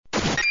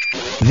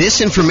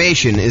This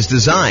information is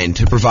designed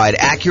to provide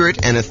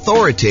accurate and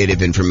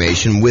authoritative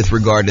information with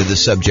regard to the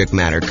subject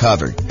matter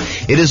covered.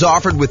 It is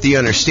offered with the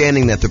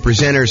understanding that the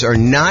presenters are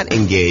not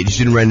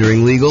engaged in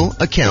rendering legal,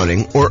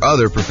 accounting, or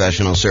other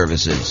professional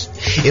services.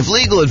 If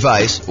legal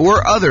advice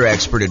or other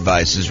expert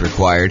advice is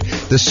required,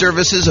 the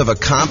services of a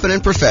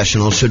competent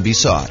professional should be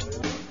sought.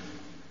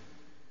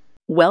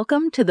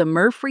 Welcome to the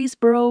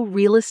Murfreesboro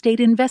Real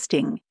Estate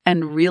Investing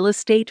and Real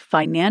Estate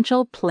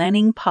Financial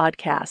Planning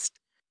Podcast.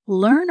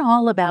 Learn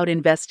all about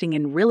investing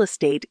in real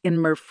estate in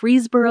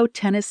Murfreesboro,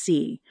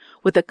 Tennessee,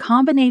 with a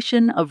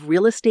combination of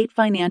real estate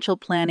financial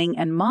planning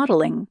and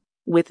modeling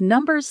with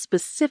numbers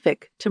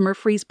specific to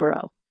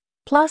Murfreesboro,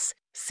 plus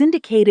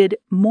syndicated,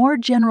 more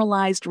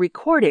generalized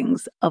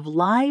recordings of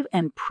live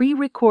and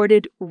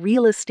pre-recorded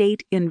real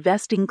estate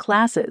investing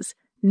classes,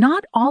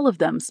 not all of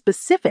them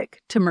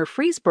specific to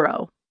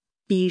Murfreesboro.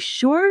 Be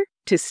sure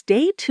to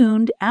stay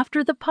tuned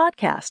after the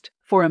podcast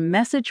for a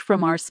message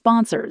from our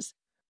sponsors.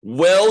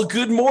 Well,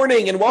 good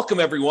morning and welcome,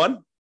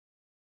 everyone.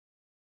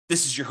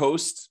 This is your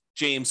host,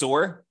 James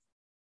Orr,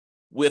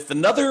 with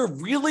another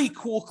really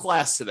cool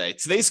class today.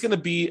 Today's going to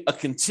be a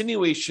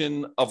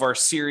continuation of our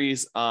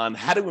series on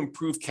how to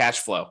improve cash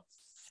flow.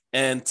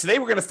 And today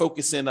we're going to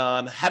focus in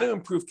on how to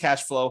improve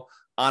cash flow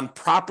on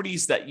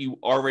properties that you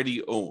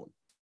already own.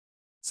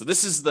 So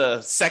this is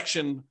the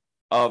section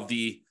of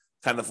the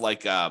kind of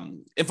like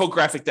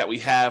infographic that we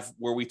have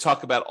where we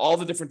talk about all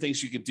the different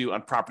things you could do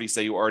on properties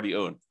that you already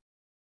own.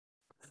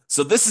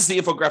 So this is the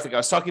infographic I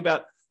was talking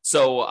about.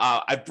 So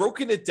I've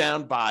broken it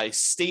down by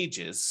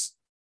stages,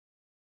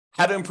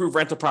 how to improve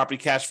rental property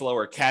cash flow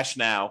or cash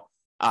now.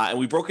 And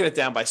we've broken it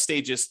down by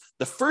stages.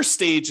 The first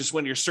stage is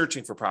when you're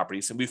searching for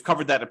properties. And we've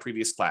covered that in a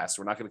previous class.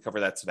 We're not going to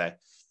cover that today.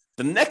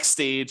 The next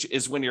stage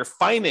is when you're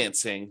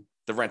financing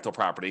the rental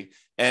property.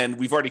 And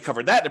we've already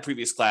covered that in a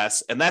previous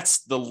class. And that's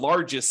the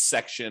largest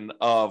section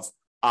of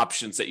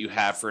options that you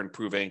have for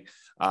improving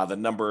the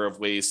number of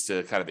ways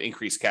to kind of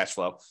increase cash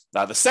flow.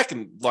 The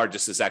second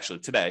largest is actually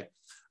today,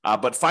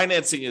 but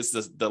financing is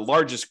the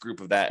largest group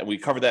of that. And we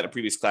covered that in a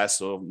previous class,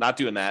 so I'm not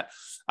doing that.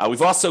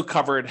 We've also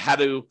covered how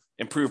to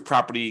improve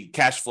property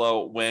cash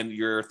flow when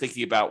you're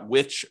thinking about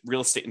which real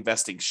estate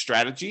investing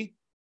strategy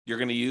you're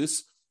going to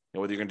use,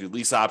 whether you're going to do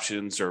lease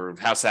options or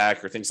house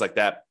hack or things like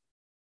that.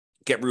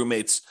 Get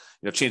roommates,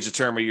 change the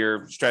term of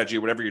your strategy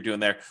or whatever you're doing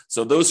there.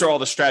 So those are all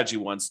the strategy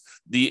ones.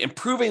 The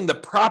improving the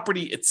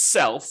property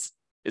itself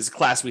is a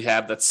class we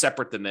have that's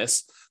separate than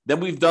this.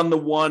 Then we've done the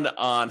one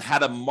on how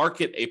to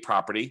market a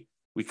property.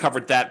 We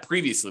covered that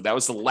previously. That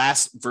was the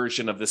last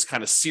version of this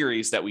kind of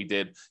series that we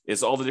did,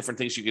 is all the different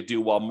things you could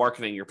do while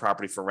marketing your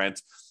property for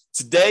rent.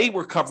 Today,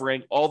 we're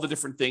covering all the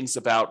different things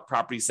about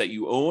properties that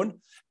you own.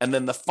 And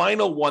then the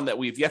final one that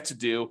we've yet to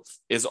do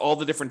is all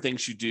the different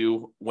things you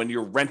do when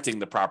you're renting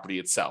the property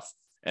itself.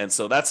 And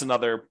so that's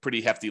another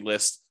pretty hefty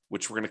list,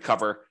 which we're going to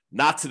cover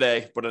not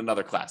today, but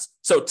another class.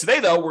 So today,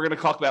 though, we're going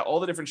to talk about all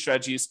the different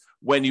strategies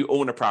when you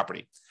own a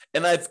property.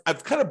 And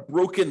I've kind of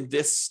broken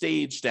this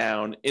stage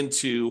down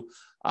into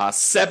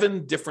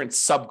 7 different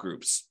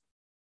subgroups.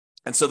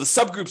 And so the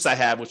subgroups I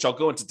have, which I'll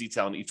go into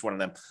detail on each one of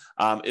them,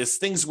 is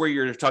things where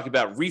you're talking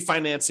about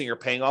refinancing or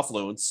paying off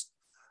loans,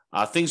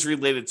 things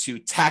related to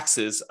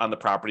taxes on the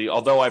property,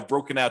 although I've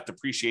broken out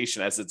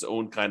depreciation as its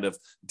own kind of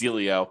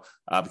dealio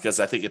because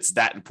I think it's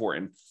that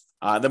important.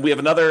 Then we have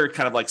another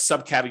kind of like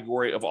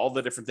subcategory of all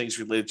the different things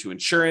related to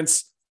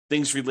insurance,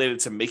 things related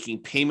to making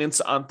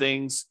payments on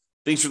things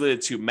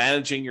related to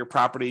managing your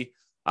property,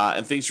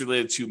 and things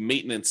related to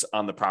maintenance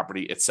on the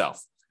property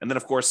itself. And then,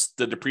 of course,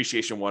 the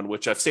depreciation one,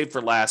 which I've saved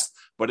for last,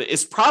 but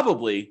it's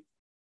arguably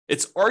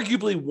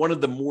one of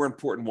the more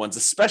important ones,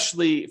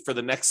 especially for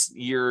the next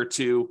year or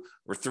 2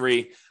 or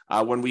 3,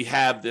 when we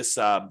have this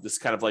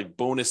kind of like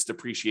bonus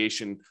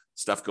depreciation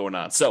stuff going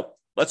on. So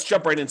let's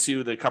jump right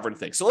into the covering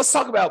things. So let's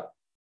talk about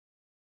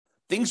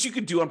things you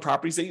could do on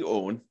properties that you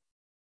own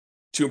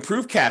to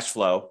improve cash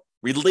flow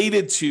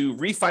related to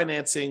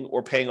refinancing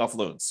or paying off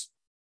loans.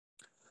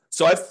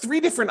 So I have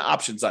 3 different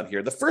options on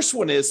here. The first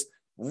one is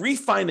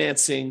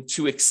refinancing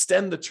to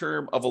extend the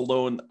term of a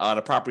loan on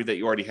a property that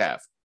you already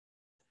have.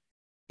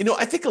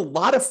 I think a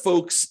lot of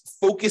folks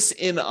focus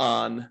in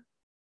on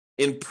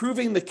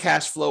improving the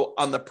cash flow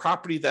on the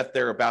property that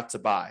they're about to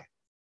buy.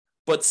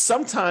 But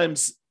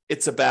sometimes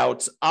it's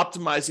about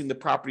optimizing the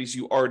properties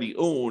you already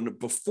own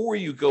before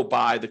you go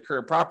buy the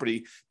current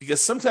property,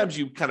 because sometimes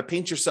you kind of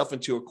paint yourself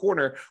into a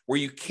corner where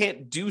you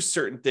can't do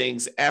certain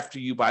things after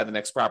you buy the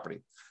next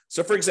property.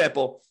 So for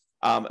example,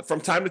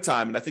 from time to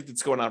time, and I think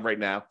that's going on right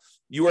now,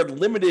 you are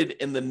limited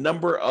in the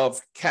number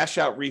of cash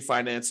out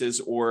refinances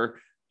or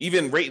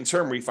even rate and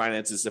term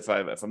refinances,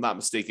 if I'm not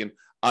mistaken,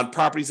 on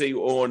properties that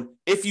you own,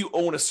 if you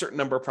own a certain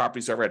number of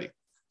properties already.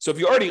 So if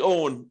you already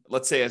own,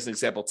 let's say as an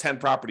example, 10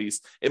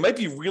 properties, it might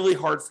be really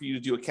hard for you to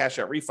do a cash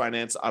out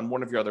refinance on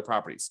one of your other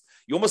properties.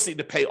 You almost need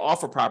to pay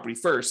off a property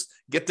first,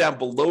 get down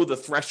below the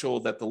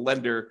threshold that the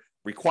lender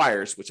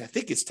requires, which I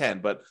think is 10,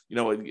 but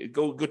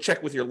go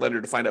check with your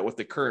lender to find out what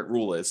the current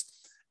rule is.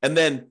 And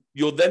then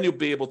you'll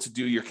be able to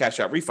do your cash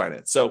out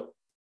refinance. So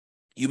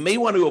you may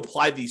want to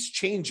apply these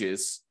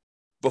changes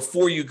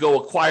before you go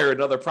acquire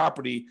another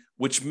property,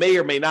 which may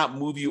or may not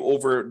move you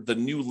over the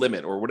new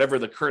limit or whatever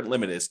the current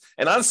limit is.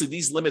 And honestly,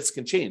 these limits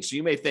can change. So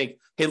you may think,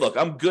 hey, look,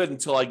 I'm good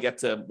until I get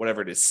to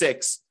whatever it is,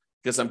 6,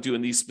 because I'm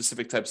doing these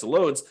specific types of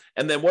loans.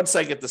 And then once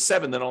I get to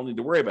 7, then I'll need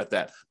to worry about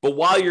that. But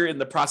while you're in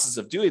the process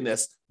of doing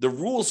this, the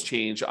rules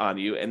change on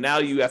you. And now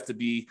you have to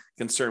be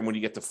concerned when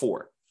you get to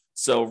 4.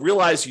 So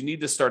realize you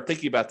need to start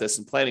thinking about this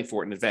and planning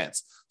for it in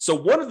advance. So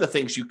one of the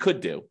things you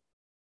could do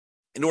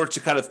in order to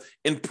kind of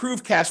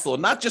improve cash flow,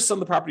 not just on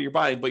the property you're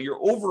buying, but your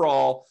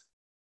overall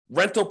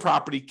rental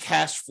property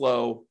cash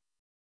flow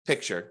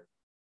picture,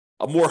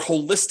 a more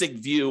holistic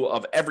view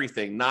of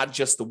everything, not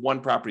just the one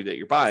property that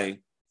you're buying,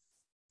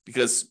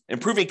 because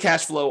improving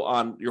cash flow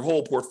on your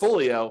whole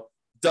portfolio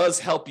does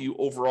help you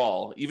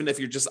overall, even if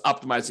you're just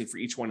optimizing for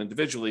each one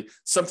individually.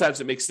 Sometimes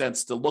it makes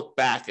sense to look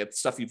back at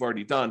stuff you've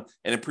already done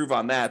and improve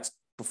on that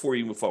before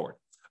you move forward.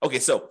 Okay,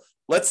 so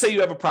let's say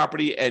you have a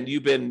property and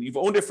you've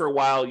owned it for a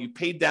while, you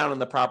paid down on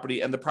the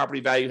property, and the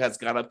property value has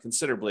gone up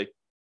considerably.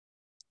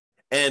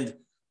 And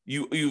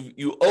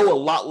you owe a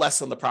lot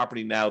less on the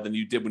property now than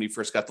you did when you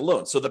first got the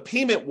loan. So the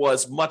payment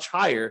was much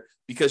higher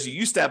because you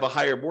used to have a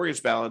higher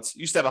mortgage balance,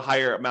 you used to have a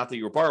higher amount that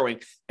you were borrowing.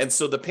 And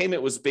so the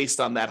payment was based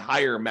on that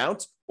higher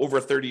amount over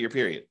a 30-year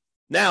period.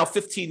 Now,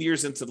 15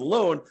 years into the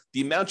loan,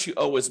 the amount you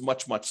owe is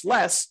much, much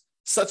less,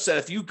 such that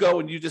if you go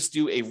and you just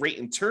do a rate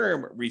and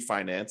term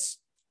refinance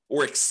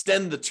or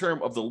extend the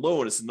term of the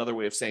loan, is another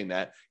way of saying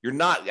that, you're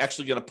not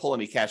actually going to pull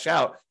any cash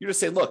out. You're just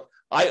saying, look,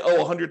 I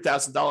owe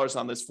 $100,000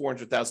 on this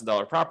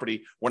 $400,000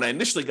 property. When I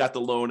initially got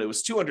the loan, it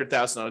was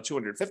 $200,000 on a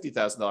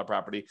 $250,000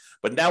 property,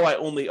 but now I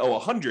only owe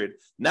 $100,000.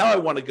 Now I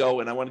want to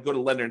go to the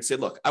lender and say,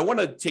 look, I want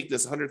to take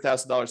this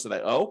 $100,000 that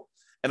I owe,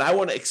 and I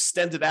want to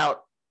extend it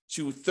out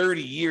to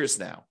 30 years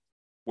now,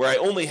 where I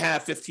only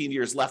have 15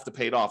 years left to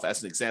pay it off,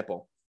 as an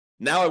example.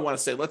 Now I want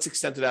to say, let's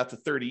extend it out to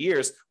 30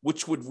 years,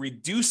 which would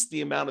reduce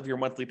the amount of your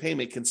monthly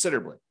payment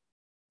considerably,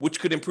 which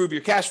could improve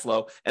your cash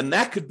flow. And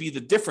that could be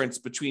the difference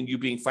between you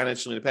being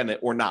financially independent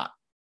or not.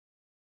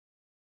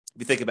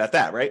 If you think about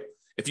that, right?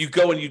 If you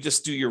go and you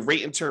just do your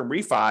rate and term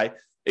refi,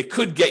 it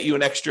could get you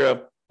an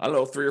extra, I don't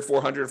know, $300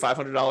 or $400 or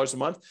 $500 a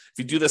month. If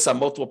you do this on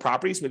multiple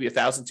properties, maybe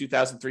 $1,000,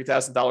 $2,000,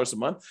 $3,000 a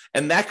month,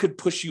 and that could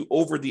push you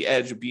over the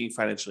edge of being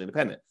financially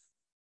independent.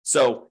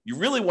 So you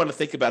really want to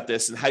think about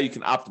this and how you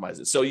can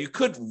optimize it. So you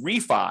could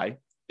refi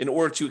in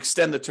order to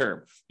extend the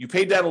term. You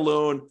paid down a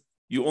loan,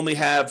 you only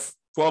have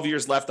 12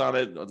 years left on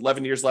it,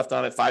 11 years left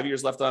on it, 5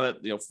 years left on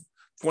it,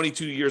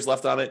 22 years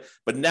left on it.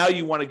 But now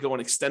you want to go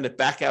and extend it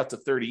back out to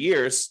 30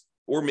 years,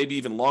 or maybe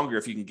even longer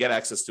if you can get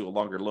access to a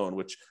longer loan,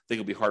 which I think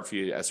will be hard for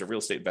you as a real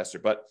estate investor,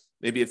 but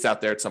maybe it's out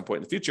there at some point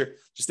in the future.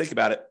 Just think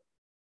about it.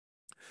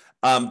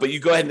 But you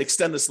go ahead and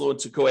extend this loan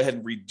to go ahead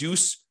and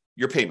reduce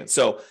your payment.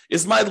 So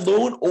is my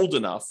loan old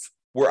enough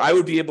where I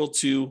would be able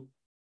to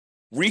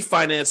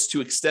refinance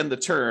to extend the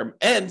term?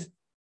 And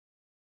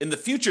in the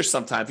future,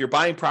 sometime, if you're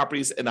buying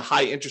properties in a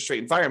high interest rate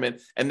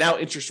environment and now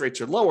interest rates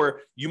are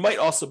lower, you might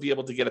also be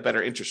able to get a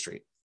better interest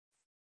rate.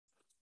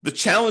 The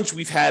challenge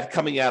we've had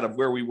coming out of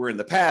where we were in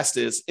the past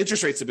is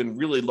interest rates have been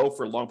really low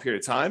for a long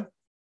period of time.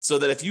 So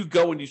that if you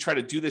go and you try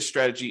to do this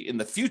strategy in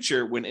the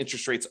future when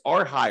interest rates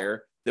are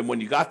higher than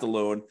when you got the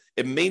loan,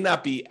 it may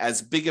not be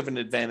as big of an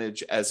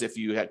advantage as if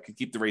you could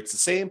keep the rates the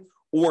same,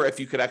 or if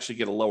you could actually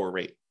get a lower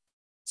rate.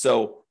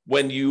 So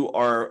when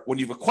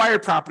you've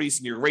acquired properties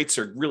and your rates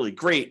are really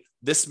great,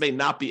 this may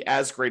not be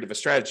as great of a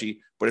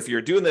strategy. But if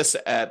you're doing this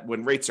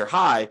when rates are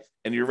high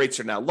and your rates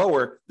are now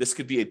lower, this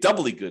could be a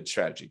doubly good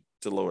strategy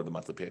to lower the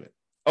monthly payment.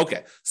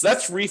 Okay, so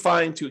that's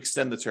refining to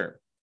extend the term.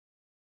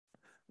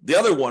 The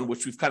other one,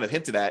 which we've kind of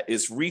hinted at,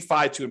 is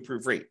refi to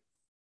improve rate.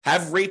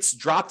 Have rates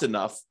dropped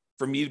enough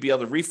for me to be able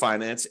to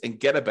refinance and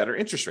get a better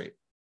interest rate?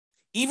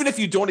 Even if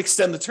you don't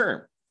extend the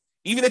term,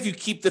 even if you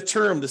keep the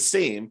term the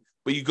same,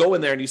 but you go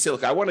in there and you say,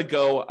 look, I want to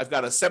go, I've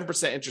got a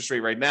 7% interest rate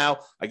right now.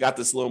 I got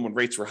this loan when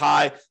rates were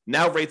high.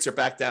 Now rates are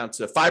back down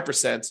to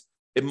 5%.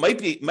 It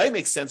might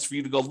make sense for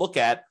you to go look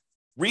at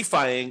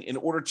refining in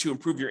order to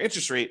improve your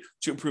interest rate,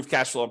 to improve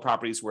cash flow on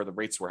properties where the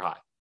rates were high.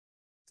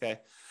 Okay.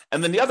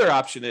 And then the other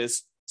option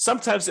is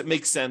sometimes it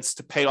makes sense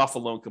to pay off a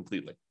loan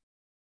completely.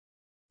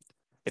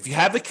 If you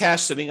have the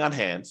cash sitting on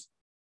hand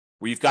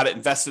where you've got it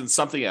invested in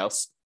something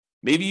else,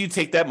 maybe you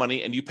take that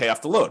money and you pay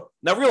off the loan.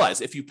 Now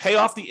realize if you pay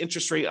off the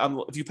interest rate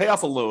if you pay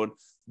off a loan,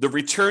 the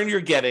return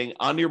you're getting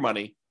on your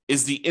money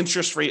is the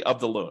interest rate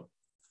of the loan.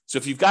 So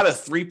if you've got a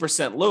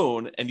 3%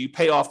 loan and you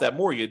pay off that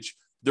mortgage,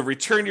 the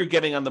return you're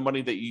getting on the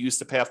money that you used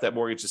to pay off that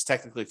mortgage is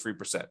technically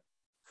 3%.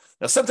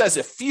 Now, sometimes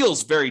it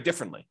feels very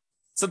differently.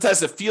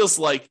 Sometimes it feels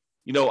like,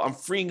 I'm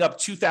freeing up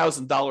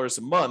 $2,000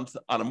 a month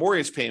on a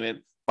mortgage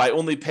payment by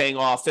only paying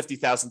off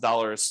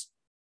 $50,000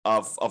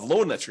 of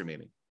loan that's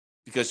remaining,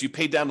 because you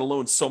paid down the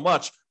loan so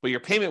much, but your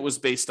payment was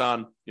based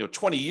on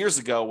 20 years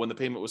ago when the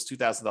payment was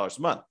 $2,000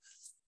 a month.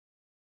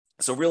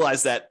 So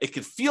realize that it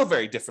can feel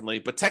very differently,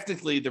 but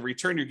technically the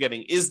return you're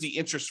getting is the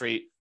interest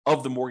rate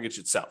of the mortgage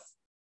itself,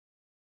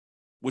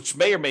 which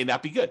may or may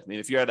not be good. I mean,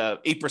 if you're at an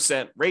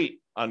 8% rate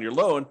on your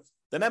loan,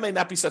 then that may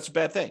not be such a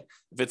bad thing.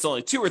 If it's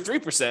only 2 or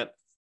 3%,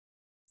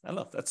 I don't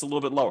know, that's a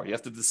little bit lower. You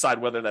have to decide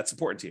whether that's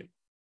important to you.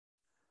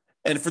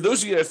 And for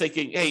those of you that are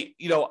thinking, hey,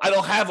 I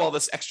don't have all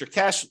this extra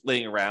cash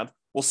laying around.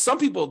 Well, some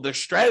people, their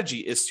strategy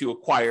is to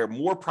acquire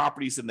more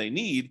properties than they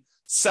need,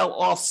 sell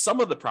off some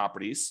of the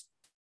properties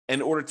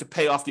in order to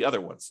pay off the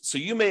other ones. So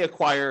you may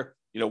acquire,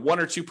 1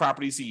 or 2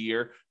 properties a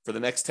year for the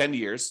next 10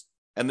 years.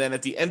 And then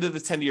at the end of the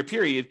 10-year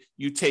period,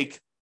 you take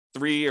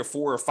 3 or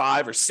 4 or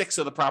 5 or 6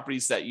 of the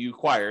properties that you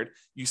acquired,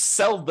 you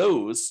sell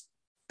those,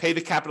 pay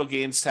the capital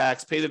gains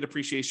tax, pay the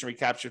depreciation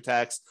recapture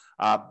tax,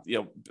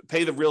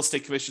 pay the real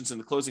estate commissions and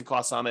the closing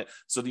costs on it,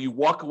 so that you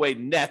walk away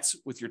net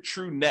with your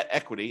true net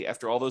equity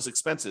after all those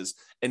expenses,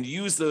 and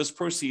use those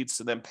proceeds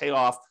to then pay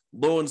off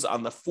loans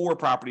on the 4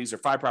 properties or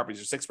 5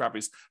 properties or 6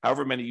 properties,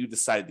 however many you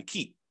decided to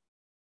keep.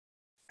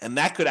 And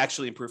that could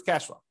actually improve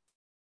cash flow,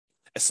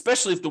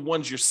 especially if the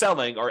ones you're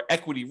selling are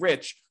equity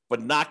rich,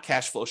 but not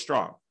cash flow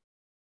strong.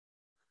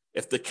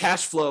 If the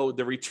cash flow,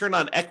 the return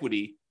on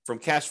equity from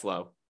cash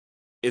flow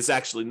is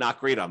actually not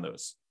great on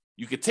those,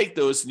 you could take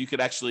those and you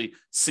could actually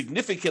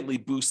significantly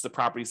boost the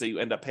properties that you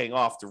end up paying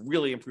off to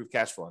really improve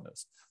cash flow on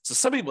those. So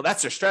some people,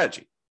 that's their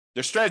strategy.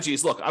 Their strategy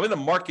is, look, I'm in a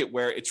market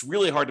where it's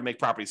really hard to make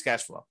properties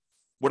cash flow.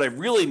 What I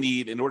really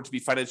need in order to be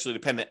financially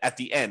independent at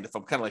the end, if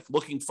I'm kind of like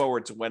looking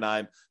forward to when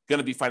I'm going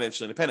to be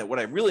financially independent, what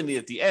I really need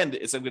at the end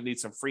is I'm going to need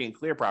some free and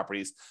clear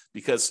properties,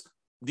 because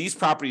these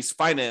properties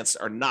financed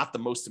are not the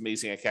most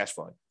amazing at cash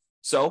flowing.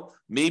 So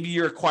maybe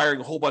you're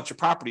acquiring a whole bunch of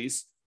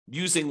properties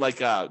using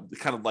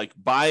kind of like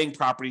buying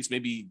properties,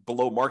 maybe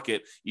below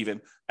market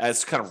even,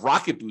 as kind of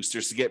rocket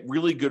boosters to get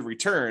really good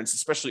returns,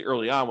 especially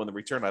early on when the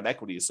return on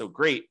equity is so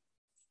great,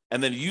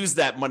 and then use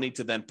that money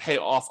to then pay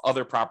off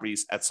other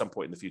properties at some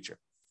point in the future.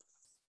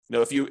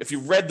 If you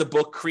read the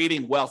book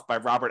Creating Wealth by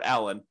Robert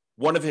Allen,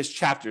 one of his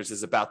chapters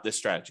is about this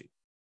strategy.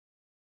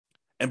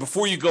 And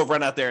before you go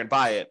run out there and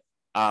buy it,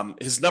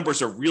 his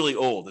numbers are really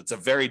old. It's a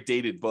very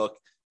dated book,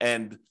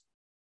 and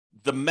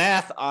the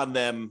math on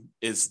them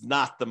is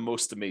not the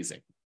most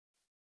amazing.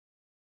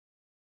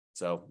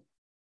 So,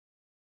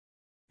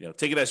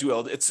 take it as you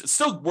will. It's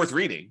still worth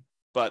reading,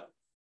 but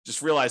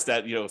just realize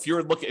that, if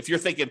you're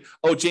thinking,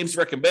 oh, James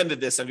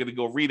recommended this, I'm going to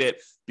go read it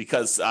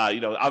because,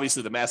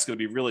 obviously the math's going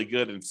to be really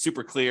good and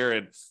super clear,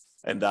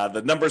 and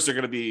the numbers are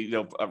going to be,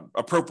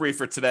 appropriate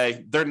for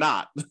today. They're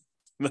not.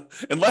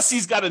 Unless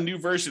he's got a new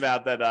version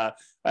out that,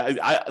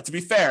 to be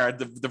fair,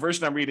 the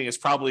version I'm reading is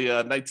probably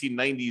a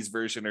 1990s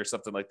version or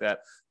something like that.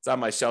 It's on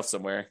my shelf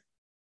somewhere.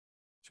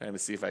 Trying to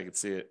see if I can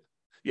see it.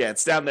 Yeah,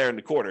 it's down there in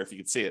the corner if you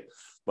can see it.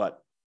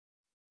 But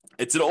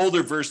it's an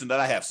older version that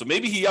I have. So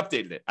maybe he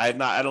updated it. I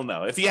don't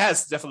know. If he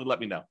has, definitely let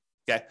me know.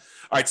 Okay.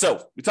 All right.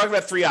 So we talked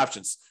about 3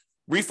 options.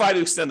 Refi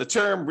to extend the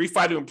term,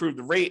 refi to improve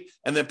the rate,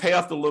 and then pay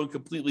off the loan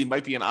completely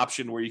might be an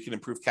option where you can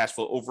improve cash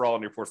flow overall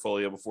in your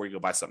portfolio before you go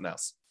buy something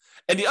else.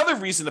 And the other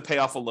reason to pay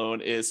off a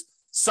loan is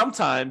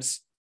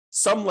sometimes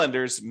some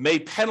lenders may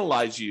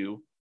penalize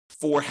you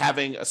for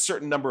having a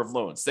certain number of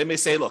loans. They may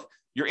say, look,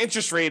 your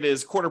interest rate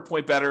is 1/4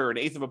 point better or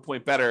 1/8 of a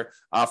point better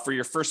for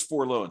your first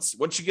 4 loans.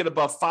 Once you get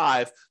above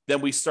 5,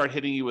 then we start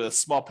hitting you with a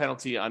small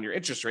penalty on your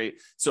interest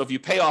rate. So if you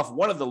pay off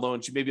one of the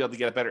loans, you may be able to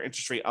get a better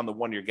interest rate on the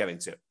one you're getting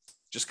to.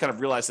 Just kind of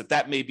realize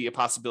that may be a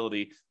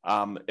possibility.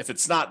 If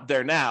it's not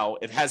there now,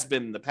 it has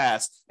been in the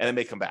past, and it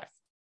may come back.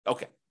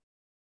 Okay.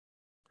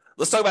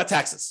 Let's talk about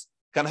taxes.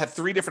 Kind of have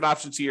 3 different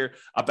options here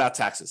about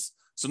taxes.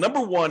 So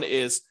number 1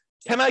 is,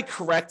 can I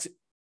correct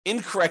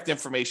incorrect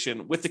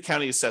information with the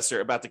county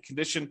assessor about the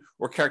condition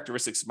or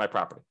characteristics of my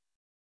property?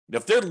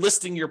 If they're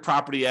listing your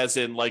property as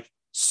in like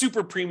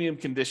super premium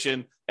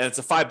condition and it's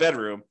a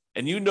 5-bedroom,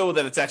 and you know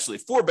that it's actually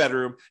a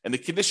 4-bedroom and the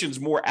condition's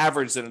more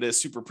average than it is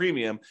super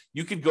premium,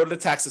 you could go to the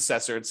tax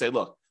assessor and say,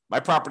 look, my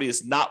property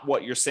is not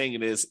what you're saying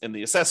it is in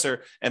the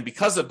assessor. And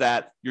because of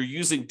that, you're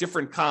using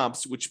different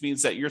comps, which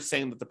means that you're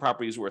saying that the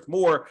property is worth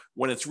more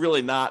when it's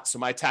really not. So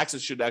my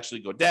taxes should actually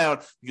go down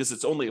because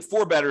it's only a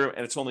 4-bedroom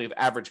and it's only of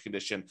average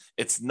condition.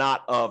 It's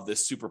not of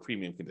this super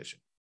premium condition.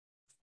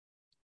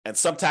 And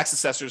some tax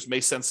assessors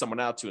may send someone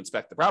out to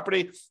inspect the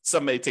property.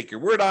 Some may take your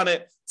word on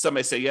it. Some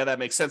may say, yeah, that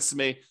makes sense to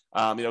me.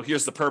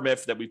 Here's the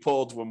permit that we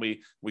pulled when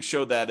we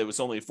showed that it was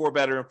only a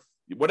 4-bedroom.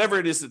 Whatever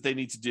it is that they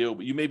need to do,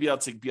 you may be able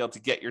to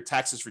get your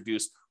taxes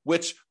reduced,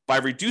 which by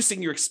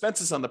reducing your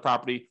expenses on the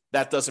property,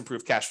 that does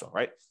improve cash flow,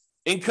 right?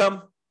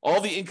 Income, all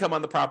the income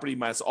on the property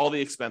minus all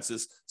the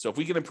expenses. So if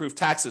we can improve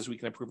taxes, we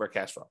can improve our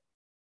cash flow.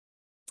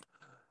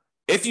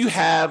 If you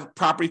have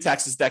property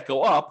taxes that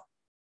go up,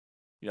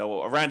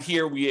 around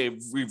here, we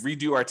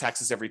redo our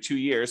taxes every 2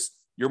 years.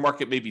 Your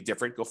market may be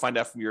different. Go find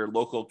out from your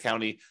local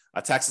county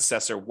tax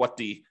assessor what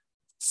the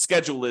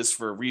schedule is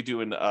for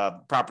redoing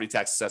property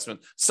tax assessment.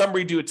 Some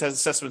redo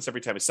assessments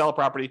every time you sell a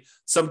property.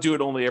 Some do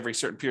it only every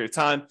certain period of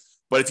time.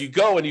 But if you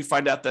go and you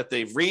find out that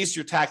they've raised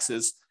your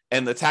taxes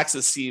and the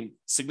taxes seem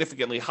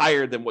significantly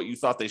higher than what you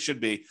thought they should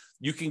be,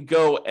 you can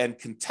go and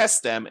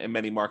contest them in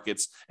many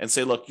markets and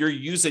say, look, you're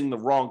using the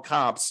wrong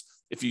comps.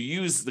 If you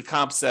use the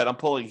comps that I'm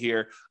pulling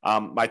here,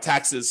 my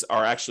taxes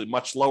are actually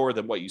much lower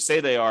than what you say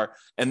they are.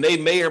 And they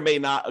may or may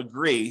not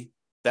agree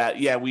that,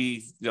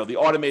 the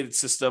automated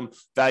system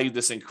valued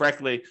this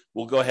incorrectly.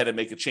 We'll go ahead and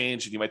make a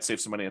change and you might save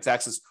some money on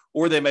taxes.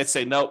 Or they might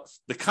say, no,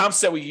 the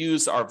comps that we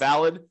use are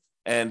valid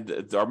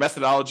and our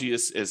methodology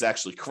is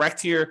actually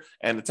correct here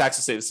and the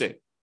taxes stay the same.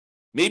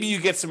 Maybe you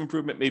get some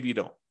improvement, maybe you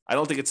don't. I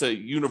don't think it's a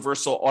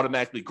universal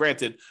automatically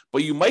granted,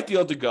 but you might be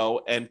able to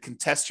go and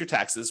contest your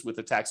taxes with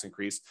a tax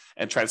increase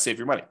and try to save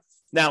your money.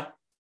 Now,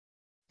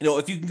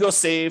 if you can go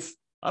save,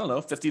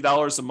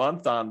 $50 a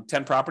month on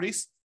 10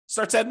 properties,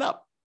 starts adding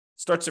up,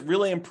 starts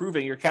really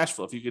improving your cash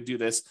flow if you could do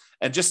this.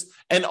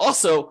 And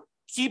also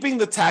keeping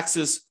the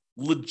taxes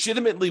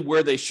legitimately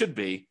where they should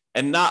be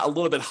and not a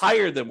little bit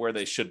higher than where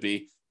they should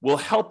be will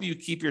help you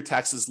keep your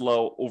taxes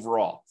low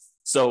overall.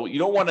 So you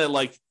don't want to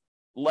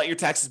let your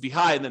taxes be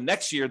high and then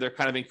next year they're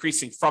kind of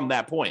increasing from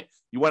that point.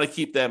 You want to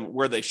keep them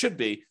where they should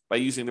be by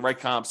using the right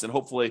comps, and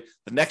hopefully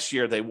the next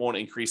year they won't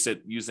increase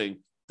it using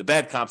the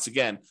bad comps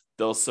again.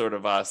 They'll sort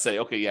of say,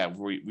 okay, yeah,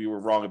 we were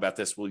wrong about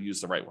this. We'll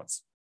use the right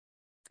ones,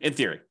 in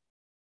theory.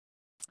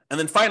 And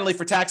then finally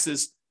for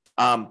taxes,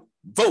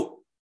 vote.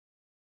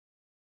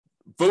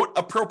 Vote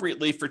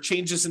appropriately for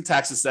changes in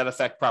taxes that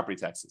affect property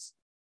taxes.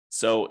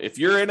 So if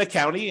you're in a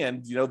county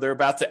and they're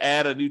about to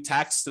add a new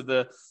tax to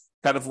the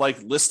kind of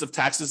list of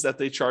taxes that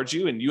they charge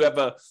you, and you have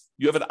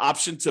an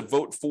option to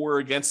vote for or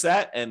against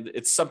that, and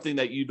it's something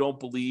that you don't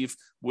believe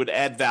would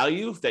add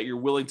value that you're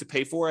willing to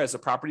pay for as a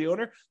property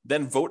owner,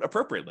 then vote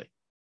appropriately.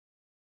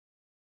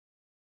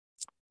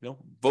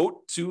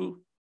 Vote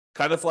to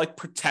kind of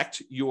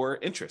protect your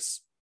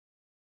interests.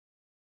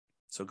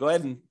 So go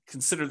ahead and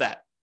consider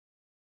that.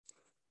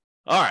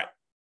 All right,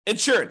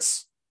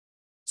 insurance.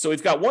 So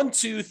we've got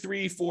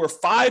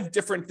 5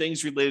 different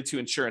things related to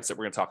insurance that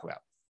we're going to talk about.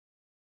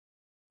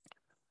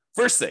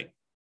 First thing,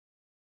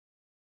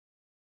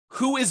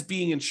 who is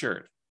being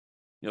insured?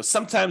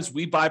 Sometimes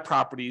we buy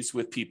properties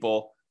with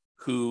people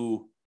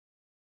who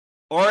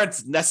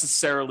aren't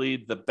necessarily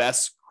the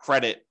best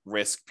credit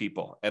risk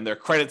people, and their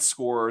credit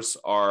scores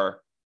are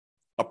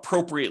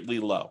appropriately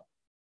low.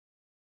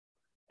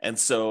 And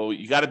so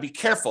you got to be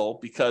careful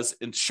because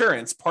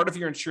insurance, part of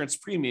your insurance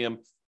premium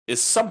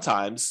is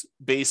sometimes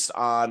based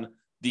on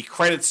the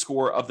credit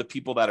score of the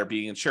people that are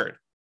being insured.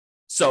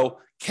 So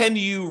can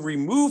you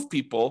remove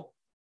people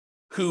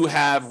who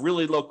have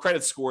really low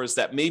credit scores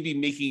that may be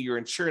making your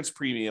insurance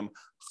premium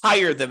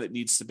higher than it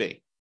needs to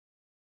be?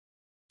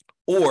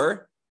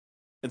 Or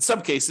in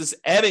some cases,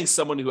 adding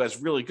someone who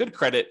has really good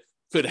credit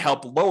could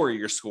help lower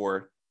your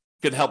score,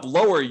 could help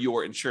lower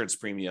your insurance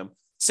premium.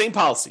 Same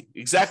policy,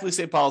 exactly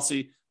same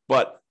policy,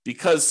 but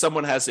because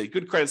someone has a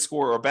good credit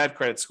score or a bad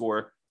credit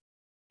score,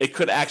 it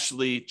could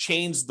actually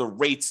change the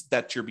rates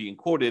that you're being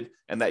quoted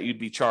and that you'd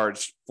be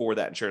charged for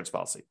that insurance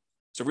policy.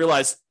 So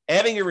realize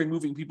adding or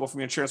removing people from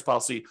your insurance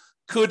policy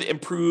could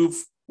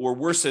improve or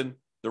worsen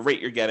the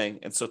rate you're getting.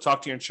 And so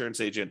talk to your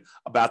insurance agent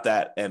about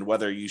that and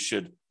whether you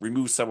should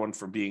remove someone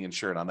from being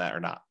insured on that or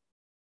not.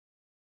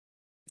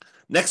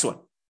 Next one,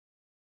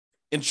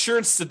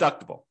 insurance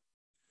deductible.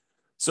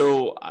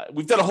 So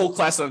we've done a whole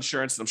class on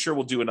insurance, and I'm sure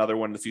we'll do another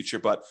one in the future.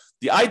 But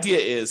the idea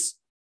is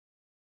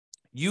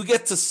you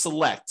get to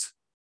select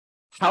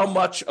how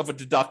much of a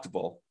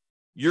deductible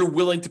you're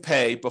willing to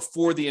pay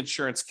before the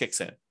insurance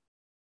kicks in.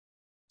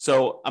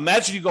 So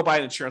imagine you go buy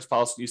an insurance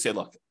policy and you say,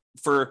 look,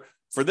 for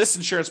this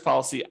insurance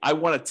policy, I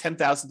want a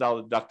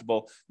 $10,000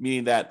 deductible,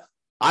 meaning that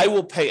I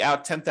will pay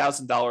out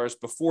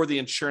 $10,000 before the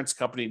insurance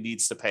company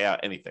needs to pay out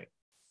anything.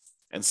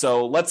 And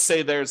so let's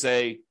say there's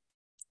a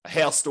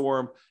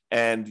hailstorm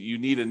and you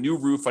need a new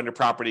roof on your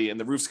property and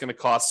the roof's going to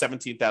cost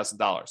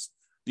 $17,000.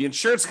 The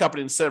insurance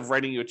company, instead of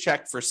writing you a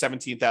check for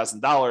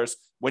 $17,000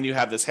 when you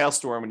have this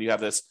hailstorm and you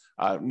have this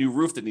new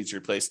roof that needs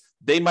replaced,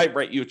 they might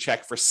write you a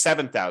check for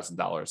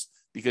 $7,000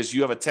 because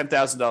you have a $10,000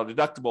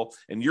 deductible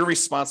and you're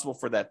responsible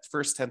for that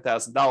first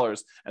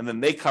 $10,000, and then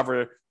they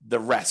cover the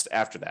rest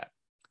after that.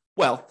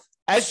 Well,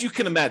 as you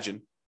can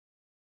imagine,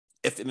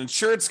 if an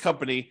insurance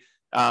company,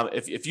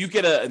 if you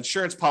get an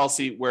insurance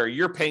policy where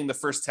you're paying the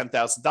first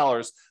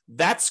 $10,000,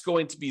 that's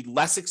going to be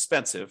less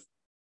expensive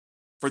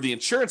for the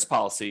insurance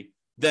policy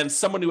than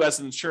someone who has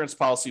an insurance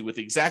policy with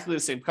exactly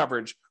the same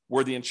coverage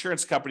where the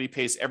insurance company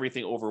pays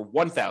everything over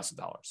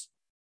 $1,000.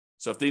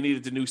 So if they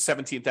needed a new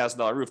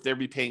 $17,000 roof, they'd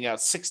be paying out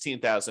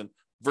 $16,000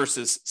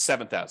 versus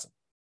 $7,000.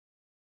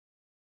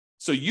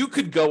 So you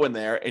could go in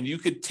there and you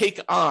could take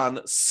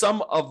on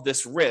some of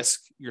this risk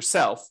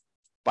yourself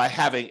by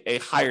having a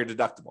higher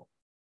deductible.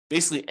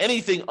 Basically,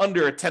 anything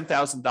under a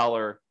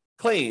 $10,000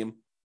 claim,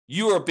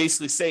 you are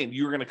basically saying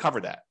you're going to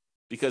cover that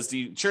because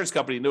the insurance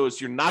company knows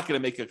you're not going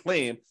to make a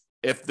claim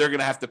if they're going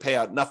to have to pay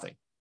out nothing.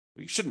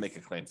 Well, you shouldn't make a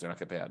claim if they're not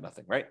going to pay out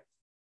nothing, right?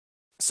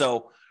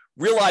 So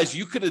realize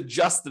you could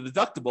adjust the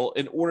deductible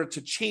in order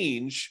to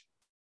change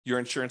your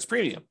insurance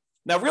premium.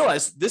 Now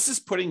realize this is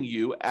putting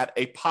you at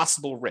a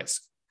possible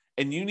risk,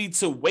 and you need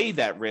to weigh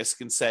that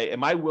risk and say,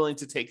 am I willing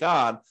to take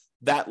on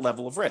that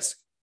level of risk?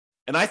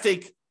 And I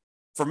think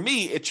for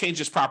me, it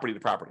changes property to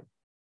property.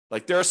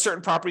 Like there are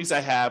certain properties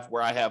I have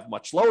where I have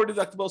much lower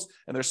deductibles,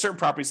 and there are certain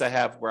properties I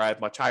have where I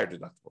have much higher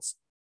deductibles.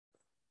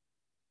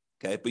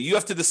 Okay, but you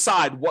have to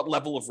decide what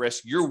level of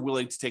risk you're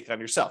willing to take on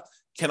yourself.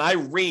 Can I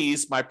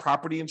raise my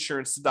property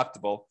insurance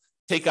deductible,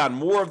 take on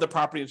more of the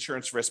property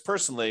insurance risk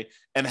personally,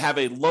 and have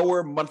a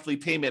lower monthly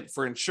payment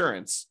for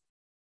insurance,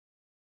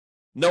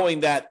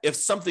 knowing that if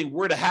something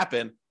were to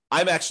happen,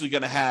 I'm actually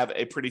going to have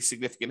a pretty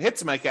significant hit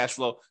to my cash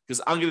flow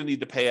because I'm going to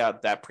need to pay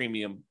out that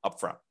premium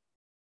upfront,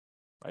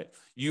 right?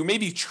 You may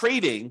be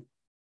trading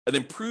an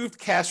improved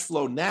cash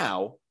flow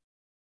now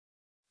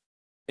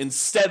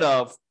instead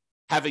of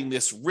having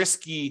this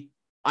risky,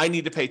 I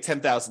need to pay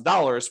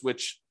 $10,000,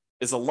 which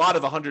is a lot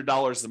of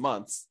 $100 a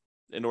month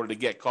in order to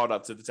get caught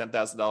up to the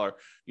 $10,000,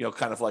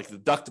 kind of like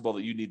deductible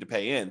that you need to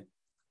pay in.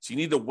 So you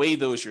need to weigh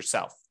those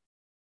yourself.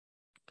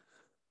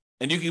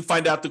 And you can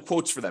find out the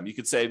quotes for them. You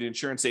could say to the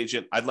insurance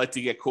agent, I'd like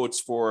to get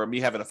quotes for me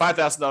having a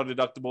 $5,000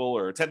 deductible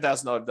or a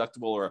 $10,000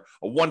 deductible or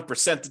a 1%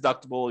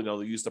 deductible.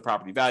 They use the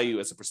property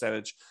value as a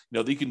percentage.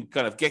 You can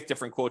kind of get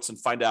different quotes and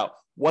find out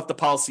what the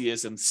policy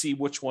is and see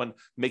which one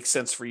makes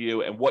sense for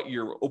you and what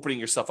you're opening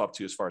yourself up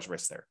to as far as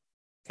risk there.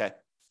 Okay.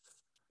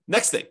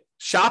 Next thing,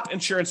 shop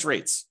insurance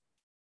rates.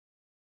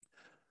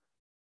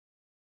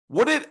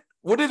 Would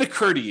it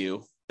occur to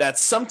you that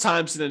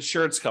sometimes an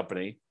insurance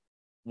company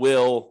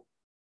will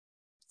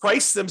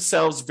price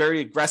themselves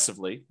very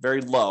aggressively,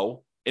 very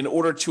low, in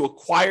order to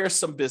acquire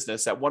some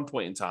business at one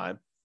point in time,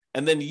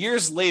 and then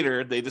years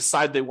later, they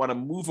decide they want to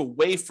move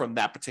away from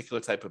that particular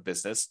type of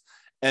business?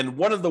 And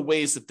one of the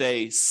ways that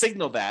they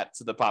signal that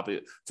to the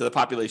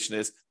population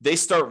is they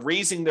start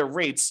raising their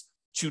rates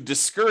to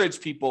discourage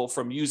people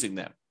from using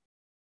them.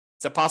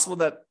 Is that possible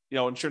that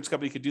an insurance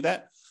company could do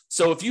that?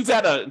 So if you've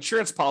had an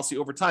insurance policy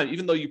over time,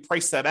 even though you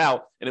priced that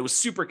out and it was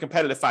super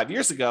competitive 5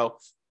 years ago,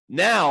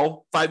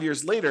 now 5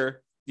 years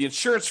later, the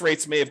insurance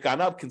rates may have gone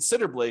up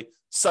considerably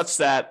such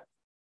that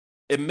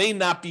it may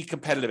not be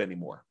competitive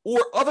anymore. Or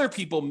other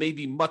people may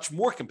be much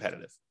more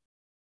competitive.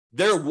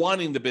 They're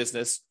wanting the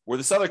business where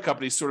this other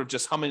company is sort of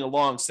just humming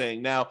along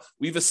saying, now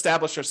we've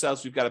established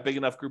ourselves, we've got a big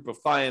enough group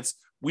of clients,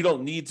 we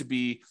don't need to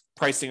be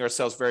pricing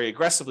ourselves very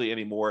aggressively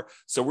anymore.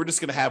 So we're just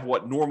going to have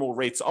what normal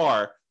rates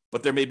are,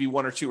 but there may be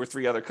one or two or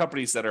three other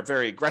companies that are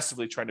very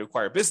aggressively trying to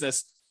acquire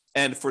business.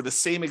 And for the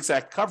same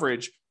exact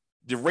coverage,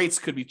 the rates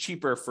could be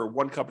cheaper for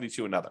one company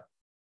to another.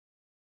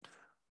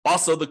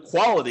 Also, the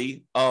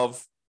quality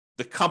of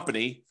the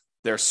company,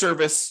 their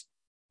service,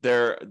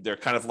 their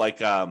kind of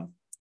like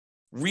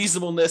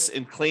reasonableness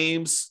in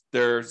claims,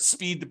 their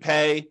speed to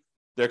pay,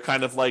 their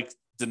kind of like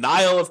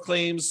denial of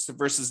claims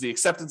versus the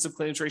acceptance of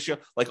claims ratio,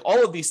 like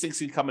all of these things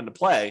can come into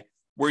play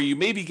where you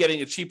may be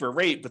getting a cheaper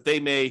rate, but they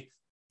may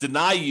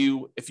deny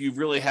you if you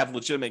really have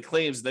legitimate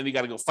claims, and then you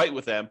got to go fight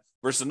with them,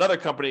 versus another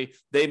company,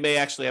 they may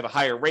actually have a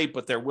higher rate,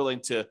 but they're willing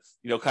to,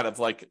 kind of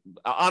like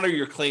honor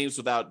your claims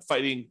without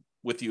fighting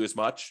with you as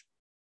much.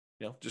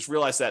 Just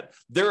realize that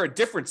there are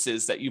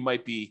differences that you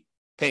might be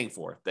paying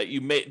for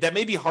that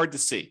may be hard to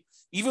see.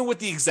 Even with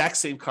the exact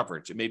same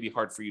coverage, it may be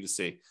hard for you to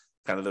see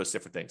kind of those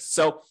different things.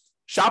 So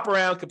shop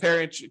around,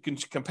 compare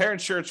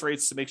insurance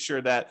rates to make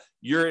sure that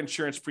your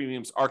insurance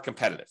premiums are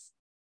competitive.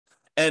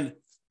 And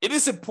it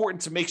is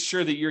important to make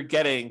sure that you're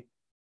getting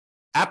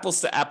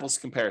apples to apples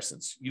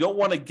comparisons. You don't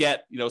want to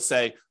get,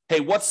 say, hey,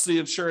 what's the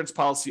insurance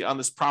policy on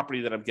this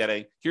property that I'm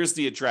getting? Here's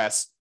the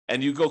address.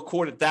 And you go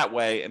quote it that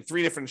way, and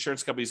 3 different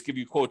insurance companies give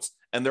you quotes,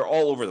 and they're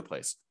all over the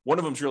place. One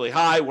of them's really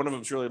high, one of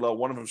them's really low,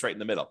 one of them's right in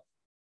the middle.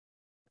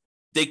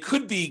 They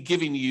could be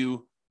giving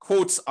you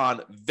quotes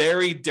on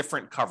very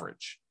different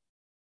coverage.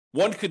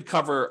 One could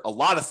cover a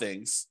lot of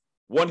things.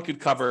 One could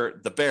cover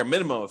the bare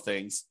minimum of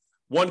things.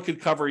 One could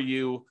cover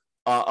you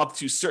up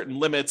to certain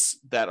limits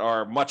that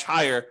are much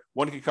higher.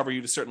 One could cover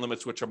you to certain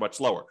limits which are much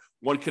lower.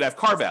 One could have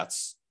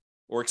carve-outs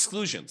or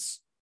exclusions.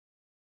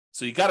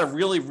 So you got to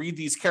really read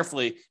these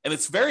carefully, and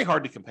it's very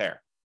hard to compare.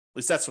 At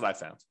least that's what I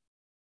found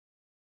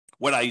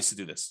when I used to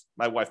do this.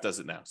 My wife does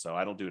it now, so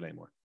I don't do it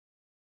anymore.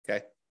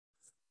 Okay.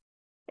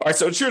 All right,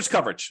 so insurance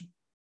coverage.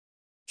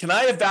 Can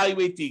I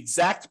evaluate the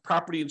exact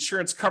property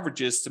insurance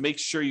coverages to make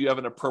sure you have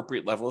an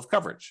appropriate level of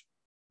coverage?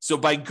 So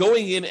by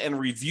going in and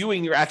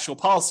reviewing your actual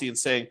policy and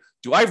saying,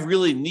 do I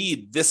really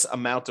need this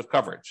amount of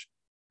coverage?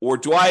 Or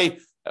do I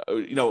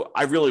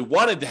really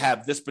wanted to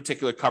have this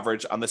particular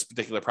coverage on this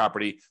particular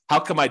property.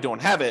 How come I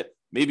don't have it?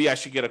 Maybe I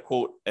should get a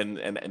quote and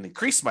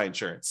increase my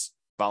insurance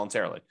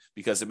voluntarily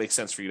because it makes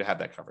sense for you to have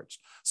that coverage.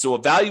 So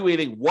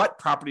evaluating what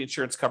property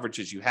insurance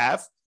coverages you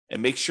have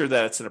and make sure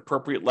that it's an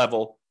appropriate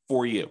level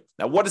for you.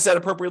 Now, what does that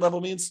appropriate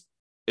level means?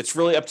 It's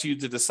really up to you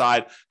to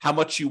decide how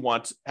much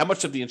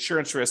of the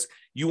insurance risk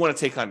you want to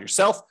take on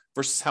yourself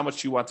versus how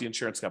much you want the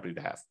insurance company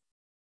to have.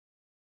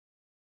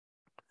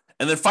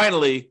 And then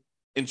finally,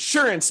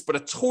 insurance, but a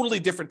totally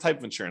different type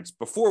of insurance.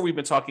 Before, we've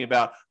been talking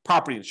about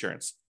property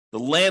insurance, the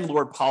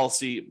landlord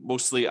policy,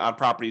 mostly on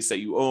properties that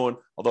you own.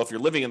 Although if you're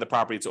living in the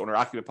property, it's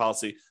owner-occupant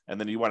policy,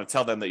 and then you want to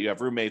tell them that you have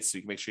roommates so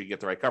you can make sure you get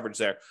the right coverage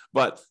there.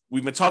 But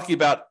we've been talking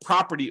about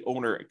property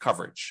owner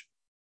coverage,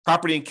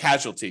 property and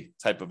casualty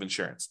type of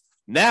insurance.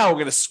 Now we're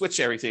going to switch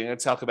everything and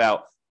talk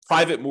about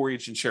private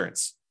mortgage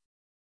insurance.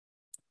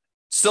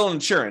 Still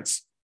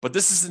insurance, but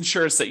this is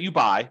insurance that you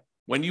buy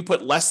when you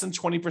put less than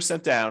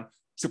 20% down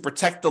to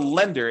protect the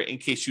lender in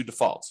case you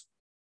default.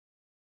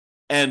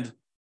 And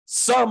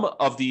some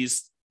of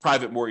these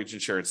private mortgage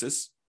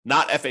insurances,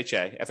 not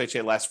FHA.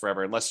 FHA lasts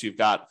forever unless you've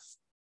got,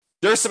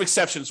 there are some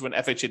exceptions when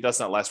FHA does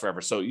not last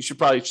forever. So you should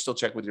probably still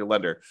check with your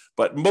lender.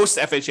 But most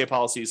FHA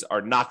policies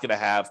are not going to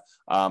have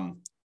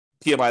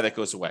PMI that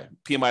goes away.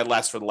 PMI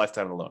lasts for the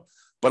lifetime of the loan.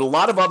 But a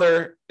lot of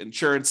other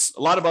insurance,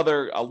 a lot of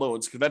other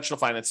loans, conventional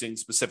financing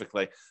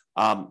specifically,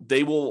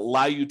 they will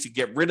allow you to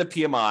get rid of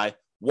PMI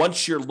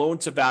once your loan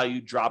to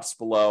value drops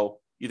below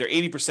either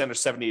 80% or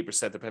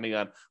 78%, depending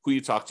on who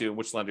you talk to and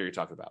which lender you're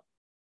talking about.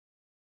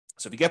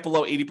 So if you get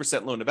below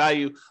 80% loan to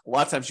value, a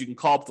lot of times you can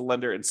call up the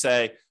lender and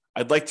say,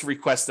 I'd like to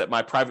request that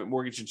my private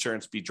mortgage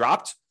insurance be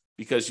dropped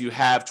because you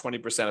have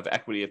 20% of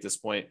equity at this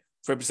point,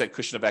 20%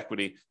 cushion of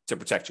equity to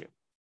protect you.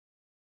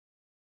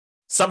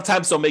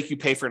 Sometimes they'll make you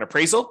pay for an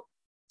appraisal.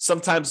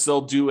 Sometimes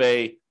they'll do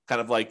a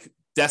kind of like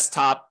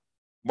desktop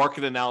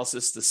market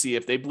analysis to see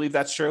if they believe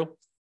that's true.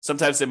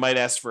 Sometimes they might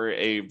ask for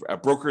a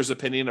broker's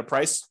opinion of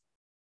price.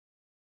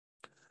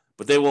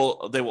 But they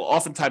will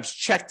oftentimes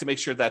check to make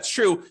sure that's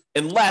true,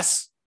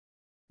 unless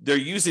they're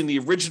using the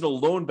original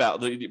loan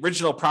value, the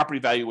original property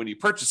value when you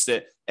purchased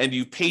it, and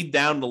you paid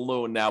down the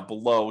loan now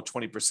below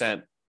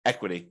 20%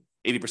 equity,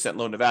 80%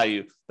 loan to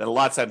value. Then a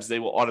lot of times they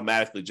will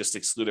automatically just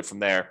exclude it from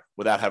there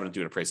without having to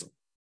do an appraisal.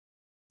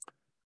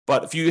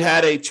 But if you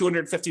had a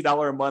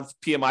 $250 a month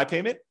PMI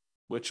payment,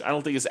 which I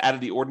don't think is out of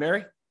the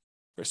ordinary,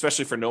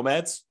 especially for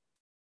nomads,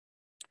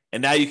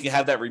 and now you can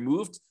have that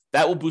removed,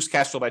 that will boost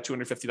cash flow by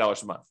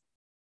 $250 a month,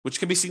 which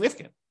can be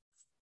significant.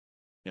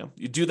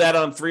 You do that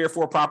on 3 or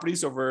 4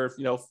 properties over,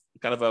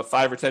 kind of a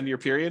 5 or 10 year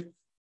period.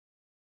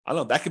 I don't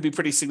know, that could be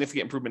pretty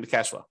significant improvement to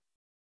cash flow.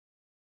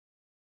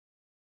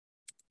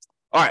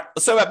 All right,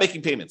 let's talk about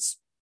making payments.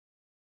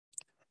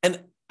 And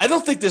I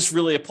don't think this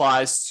really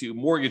applies to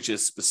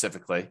mortgages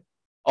specifically,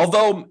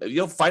 although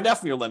you'll find out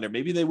from your lender,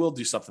 maybe they will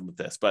do something with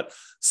this, but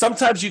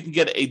sometimes you can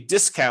get a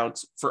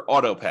discount for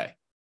auto pay.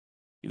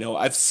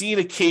 I've seen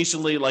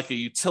occasionally like a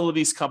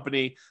utilities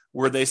company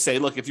where they say,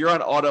 look, if you're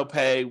on auto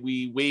pay,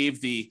 we waive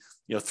the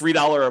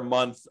 $3 a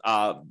month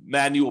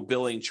manual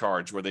billing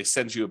charge where they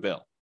send you a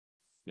bill.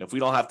 If we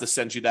don't have to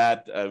send you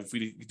that, if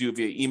we do it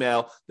via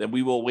email, then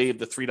we will waive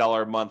the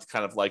 $3 a month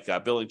kind of like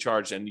billing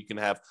charge, and you can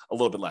have a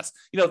little bit less.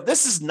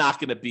 This is not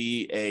going to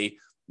be a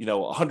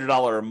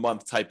 $100 a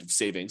month type of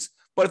savings,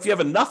 but if you have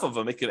enough of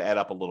them, it could add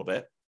up a little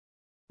bit.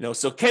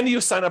 So can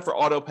you sign up for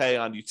auto pay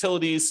on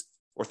utilities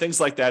or things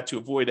like that to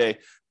avoid a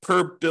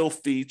per bill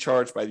fee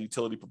charged by the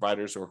utility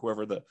providers or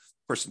whoever the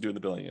person doing the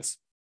billing is?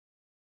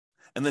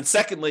 And then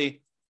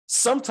secondly,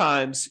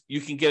 sometimes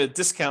you can get a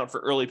discount for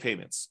early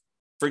payments.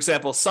 For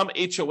example, some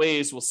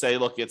HOAs will say,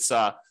 look, it's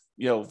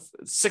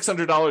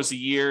 $600 a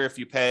year if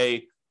you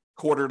pay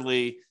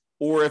quarterly,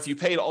 or if you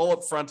paid all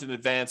up front in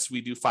advance,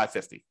 we do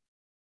 $550.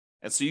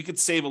 And so you could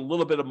save a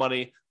little bit of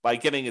money by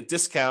getting a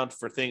discount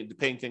for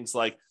paying things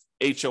like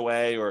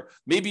HOA, or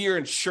maybe your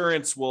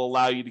insurance will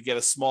allow you to get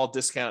a small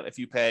discount if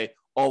you pay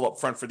all up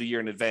front for the year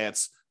in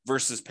advance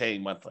versus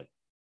paying monthly.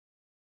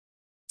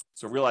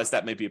 So realize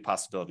that may be a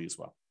possibility as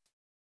well.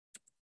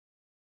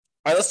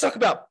 All right, let's talk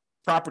about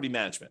property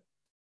management.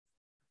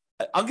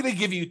 I'm going to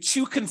give you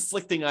 2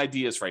 conflicting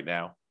ideas right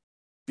now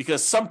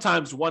because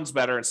sometimes one's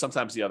better and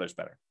sometimes the other's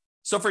better.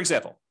 So for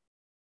example,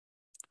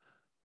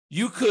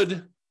 you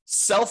could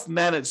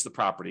self-manage the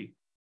property,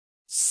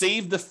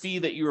 save the fee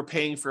that you were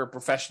paying for a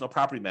professional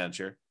property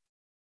manager.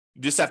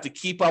 You just have to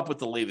keep up with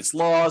the latest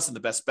laws and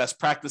the best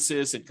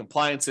practices and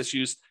compliance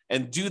issues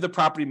and do the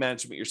property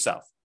management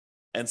yourself.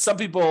 And some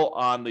people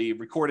on the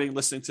recording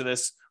listening to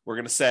this, we're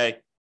going to say,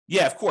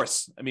 yeah, of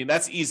course. I mean,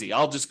 that's easy.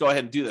 I'll just go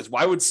ahead and do this.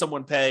 Why would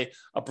someone pay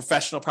a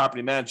professional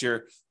property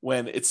manager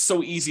when it's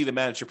so easy to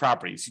manage your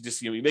properties? You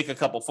just, you make a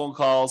couple phone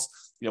calls.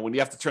 When you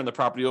have to turn the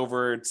property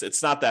over,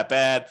 it's not that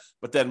bad.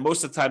 But then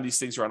most of the time, these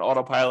things are on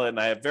autopilot, and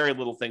I have very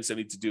little things I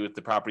need to do with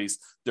the properties.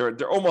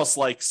 They're almost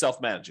like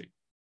self-managing.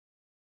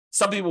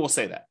 Some people will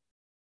say that.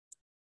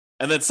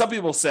 And then some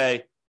people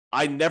say,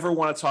 I never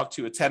want to talk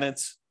to a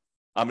tenant.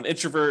 I'm an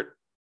introvert.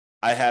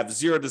 I have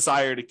zero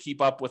desire to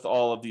keep up with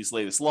all of these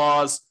latest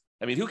laws.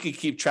 I mean, who can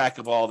keep track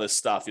of all this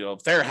stuff?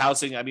 Fair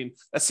housing. I mean,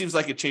 that seems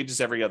like it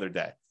changes every other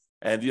day.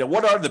 And,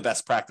 what are the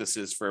best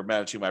practices for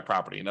managing my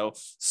property?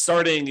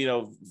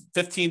 Starting,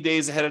 15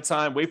 days ahead of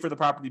time, wait for the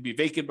property to be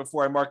vacant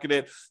before I market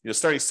it,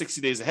 starting 60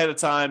 days ahead of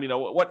time,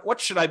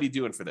 what should I be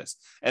doing for this?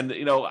 And,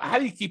 how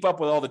do you keep up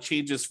with all the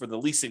changes for the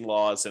leasing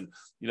laws? And,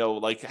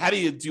 how do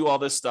you do all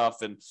this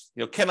stuff? And,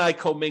 can I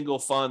commingle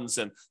funds?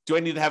 And do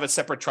I need to have a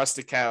separate trust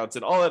account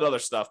and all that other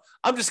stuff?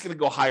 I'm just going to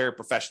go hire a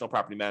professional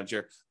property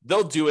manager.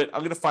 They'll do it. I'm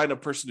going to find a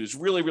person who's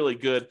really, really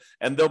good,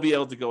 and they'll be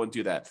able to go and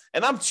do that.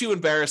 And I'm too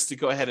embarrassed to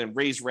go ahead and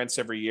raise rents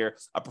every year.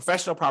 A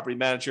professional property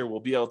manager will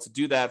be able to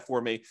do that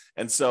for me.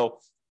 And so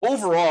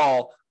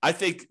overall, I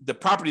think the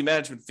property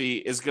management fee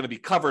is going to be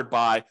covered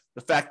by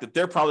the fact that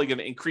they're probably going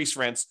to increase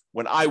rents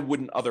when I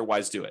wouldn't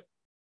otherwise do it.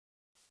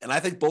 And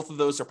I think both of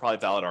those are probably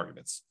valid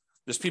arguments.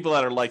 There's people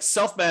that are like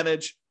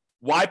self-manage,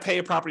 Why pay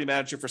a property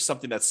manager for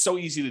something that's so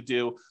easy to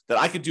do that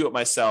I could do it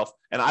myself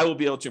and I will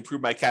be able to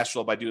improve my cash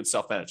flow by doing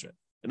self-management?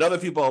 And other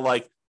people are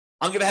like,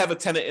 I'm going to have a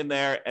tenant in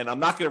there and I'm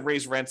not going to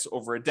raise rents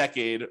over a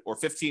decade or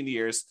 15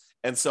 years.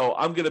 And so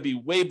I'm going to be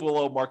way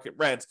below market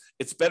rent.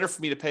 It's better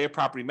for me to pay a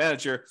property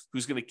manager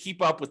who's going to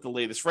keep up with the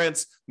latest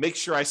rents, make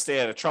sure I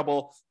stay out of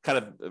trouble, kind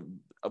of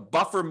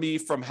buffer me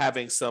from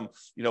having some,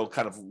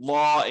 kind of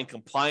law and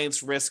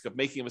compliance risk of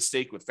making a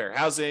mistake with fair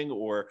housing,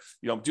 or,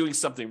 I'm doing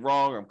something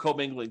wrong, or I'm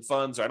commingling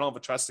funds, or I don't have a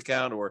trust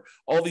account, or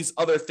all these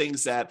other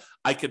things that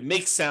I could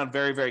make sound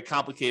very, very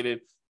complicated.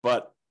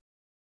 But,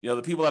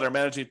 the people that are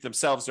managing it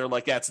themselves, they're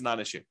like, yeah, it's a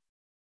non-issue.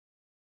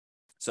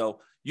 So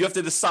you have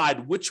to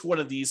decide which one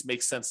of these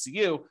makes sense to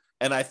you.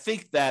 And I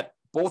think that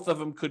both of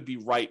them could be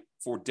right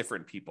for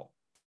different people.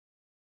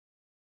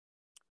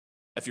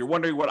 If you're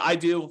wondering what I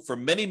do, for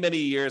many, many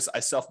years, I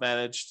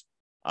self-managed.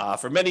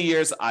 For many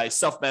years, I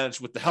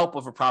self-managed with the help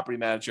of a property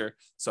manager.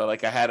 So I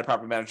had a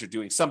property manager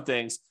doing some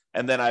things,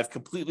 and then I've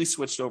completely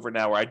switched over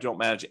now where I don't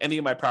manage any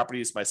of my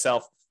properties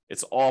myself.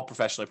 It's all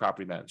professionally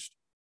property managed.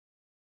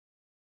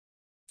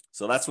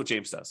 So that's what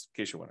James does,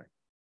 in case you're wondering.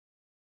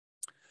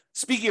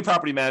 Speaking of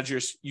property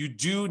managers, you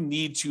do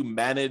need to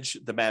manage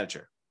the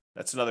manager.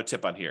 That's another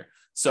tip on here.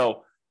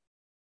 So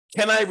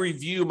can I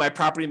review my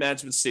property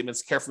management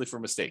statements carefully for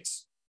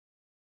mistakes?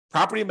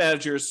 Property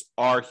managers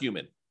are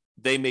human.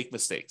 They make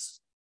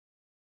mistakes.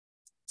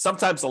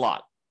 Sometimes a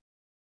lot,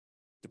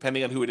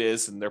 depending on who it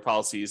is and their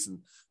policies and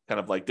kind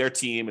of like their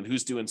team and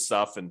who's doing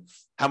stuff and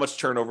how much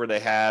turnover they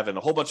have and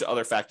a whole bunch of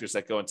other factors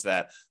that go into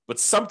that. But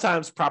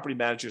sometimes property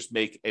managers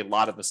make a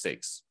lot of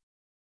mistakes.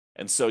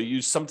 And so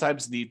you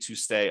sometimes need to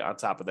stay on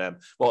top of them.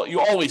 Well, you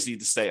always need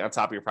to stay on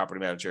top of your property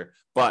manager,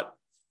 but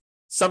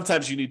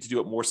sometimes you need to do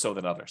it more so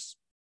than others.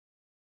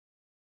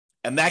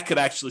 And that could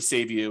actually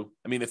save you.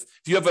 I mean, if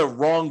you have a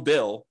wrong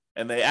bill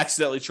and they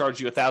accidentally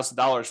charge you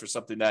 $1,000 for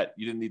something that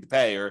you didn't need to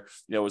pay, or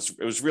it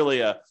was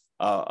really a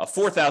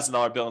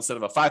 $4,000 bill instead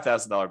of a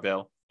 $5,000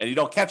 bill, and you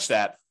don't catch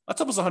that,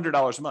 that's almost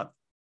 $100 a month.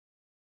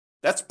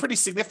 That's pretty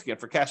significant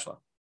for cash flow.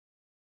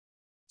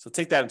 So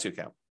take that into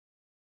account.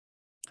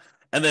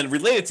 And then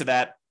related to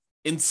that,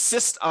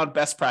 insist on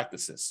best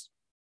practices.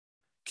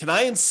 Can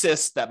I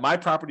insist that my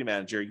property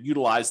manager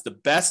utilize the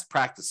best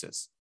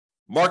practices?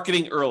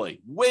 Marketing early,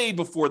 way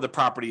before the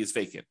property is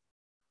vacant.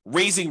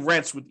 Raising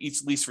rents with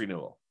each lease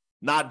renewal.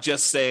 Not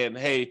just saying,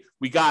 hey,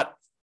 we got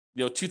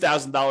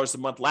 $2,000 a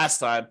month last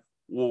time,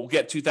 we'll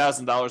get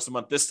 $2,000 a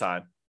month this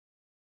time.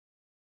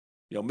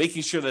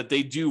 Making sure that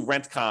they do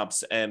rent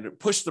comps and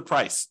push the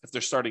price if they're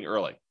starting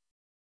early.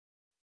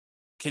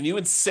 Can you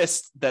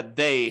insist that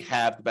they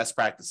have the best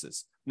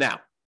practices? Now,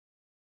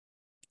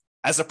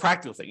 as a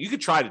practical thing, you could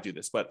try to do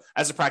this, but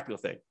as a practical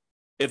thing,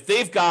 if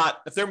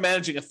they're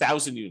managing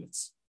 1,000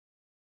 units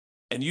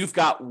and you've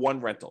got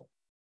one rental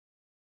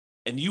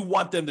and you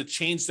want them to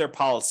change their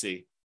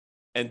policy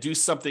and do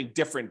something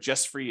different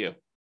just for you,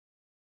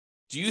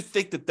 do you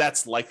think that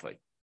that's likely?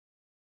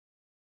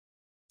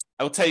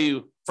 I will tell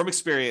you from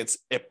experience,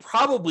 it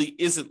probably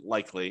isn't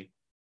likely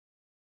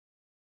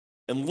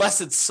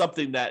unless it's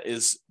something that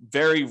is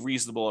very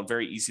reasonable and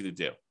very easy to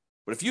do.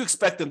 But if you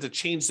expect them to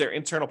change their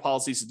internal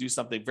policies to do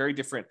something very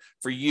different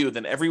for you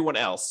than everyone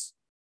else,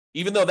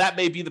 even though that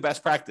may be the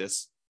best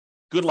practice,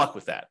 good luck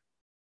with that.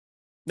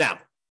 Now,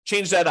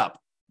 change that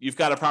up. You've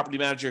got a property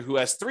manager who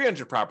has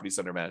 300 properties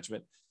under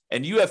management,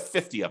 and you have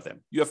 50 of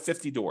them. You have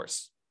 50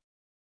 doors.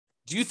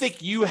 Do you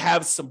think you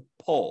have some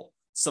pull,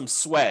 some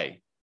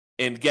sway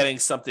in getting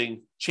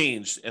something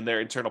changed in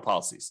their internal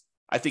policies?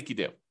 I think you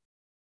do.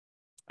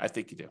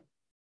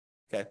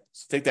 Okay,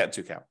 so take that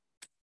into account.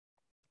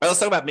 All right, let's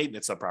talk about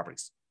maintenance on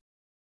properties.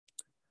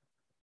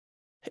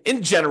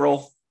 In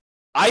general,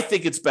 I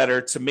think it's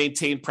better to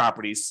maintain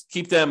properties,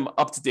 keep them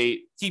up to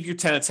date, keep your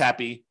tenants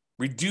happy,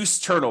 reduce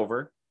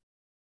turnover.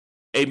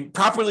 A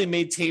properly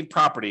maintained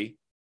property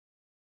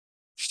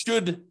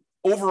should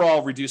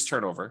overall reduce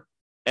turnover,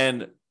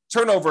 and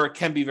turnover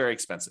can be very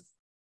expensive.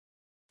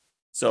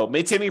 So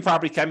maintaining your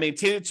property, can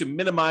maintain it to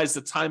minimize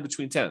the time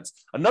between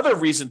tenants. Another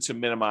reason to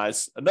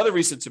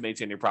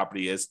maintain your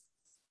property is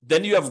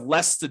then you have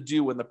less to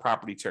do when the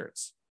property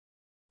turns.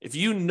 If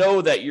you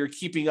know that you're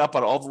keeping up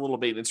on all the little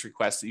maintenance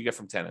requests that you get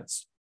from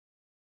tenants,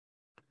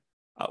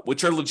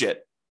 which are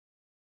legit,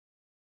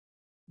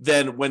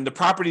 then when the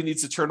property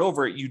needs to turn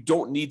over, you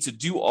don't need to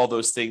do all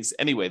those things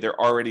anyway.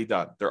 They're already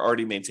done. They're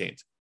already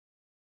maintained.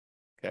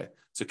 Okay.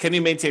 So can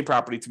you maintain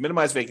property to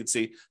minimize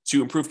vacancy,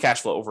 to improve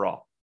cash flow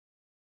overall?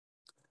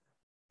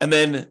 And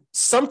then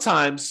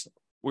sometimes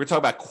we're talking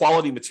about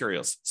quality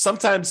materials.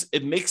 Sometimes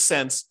it makes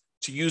sense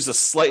to use a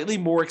slightly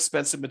more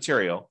expensive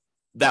material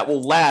that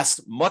will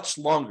last much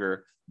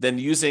longer than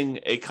using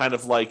a kind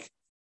of like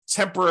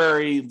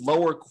temporary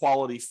lower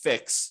quality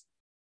fix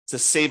to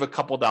save a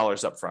couple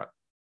dollars up front.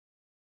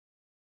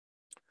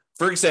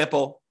 For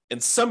example, in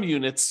some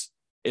units,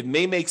 it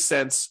may make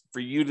sense for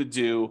you to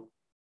do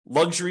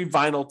luxury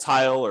vinyl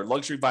tile or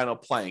luxury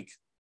vinyl plank,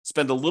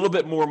 spend a little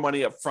bit more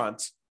money up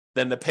front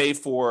than to pay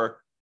for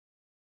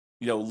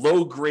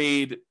low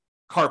grade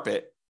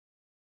carpet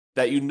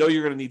that you know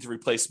you're going to need to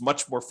replace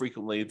much more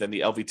frequently than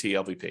the LVT,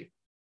 LVP.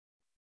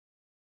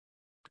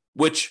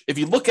 Which, if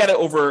you look at it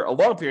over a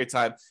long period of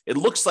time, it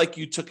looks like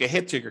you took a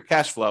hit to your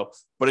cash flow.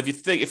 But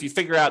if you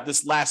figure out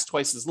this lasts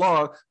twice as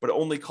long, but it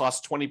only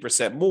costs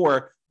 20%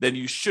 more, then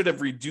you should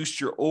have reduced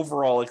your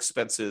overall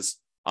expenses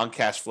on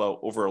cash flow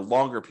over a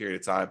longer period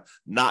of time,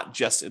 not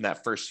just in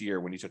that first year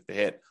when you took the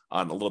hit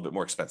on a little bit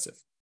more expensive.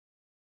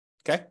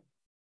 Okay?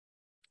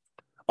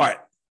 All right.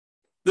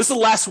 This is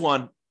the last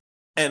one.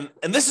 And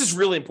this is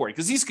really important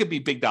because these could be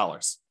big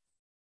dollars.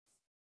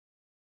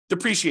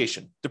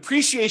 Depreciation.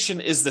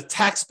 Depreciation is the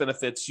tax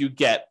benefits you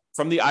get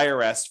from the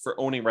IRS for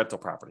owning rental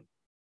property.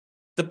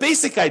 The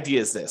basic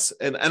idea is this,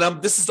 and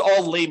this is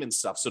all layman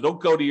stuff. So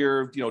don't go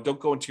to don't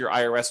go into your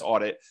IRS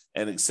audit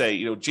and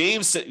say,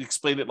 James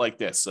explained it like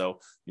this. So,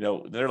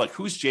 they're like,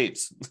 who's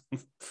James?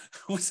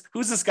 who's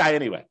this guy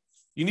anyway?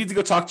 You need to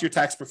go talk to your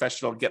tax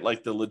professional and get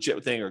like the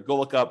legit thing, or go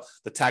look up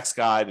the tax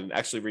guide and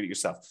actually read it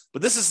yourself.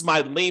 But this is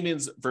my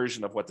layman's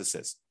version of what this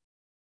is.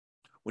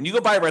 When you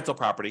go buy a rental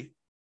property,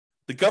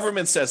 the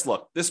government says,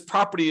 look, this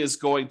property is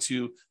going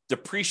to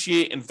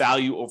depreciate in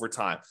value over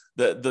time.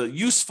 The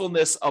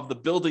usefulness of the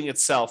building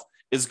itself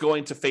is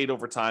going to fade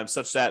over time,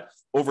 such that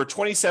over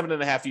 27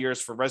 and a half years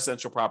for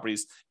residential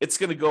properties, it's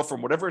going to go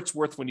from whatever it's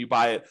worth when you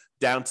buy it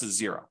down to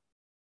zero.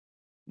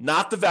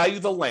 Not the value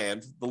of the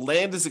land. The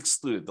land is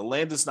excluded. The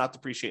land does not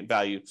depreciate in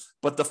value,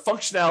 but the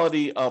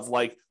functionality of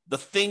like the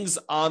things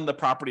on the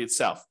property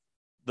itself,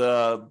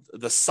 the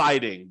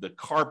siding, the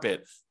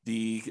carpet,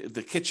 the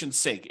kitchen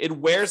sink, it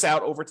wears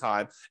out over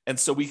time. And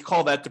so we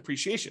call that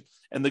depreciation.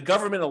 And the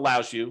government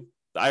allows you,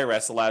 the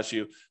IRS allows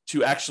you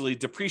to actually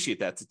depreciate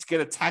that, to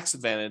get a tax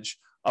advantage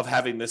of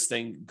having this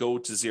thing go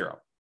to zero.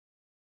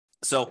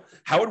 So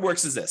how it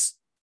works is this.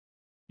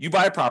 You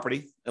buy a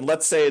property, and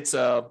let's say it's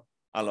a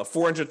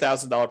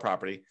 $400,000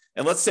 property.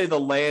 And let's say the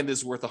land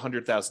is worth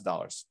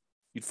 $100,000.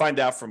 You'd find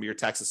out from your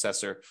tax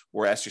assessor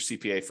or ask your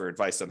CPA for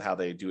advice on how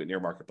they do it in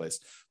your marketplace.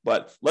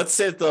 But let's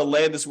say that the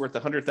land is worth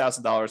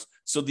 $100,000.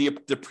 So the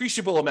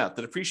depreciable amount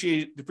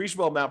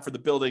for the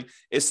building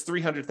is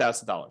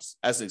 $300,000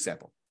 as an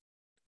example.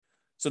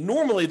 So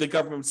normally the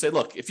government would say,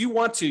 look, if you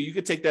want to, you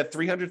could take that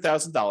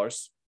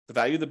 $300,000, the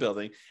value of the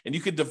building, and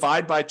you could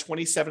divide by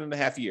 27 and a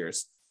half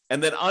years.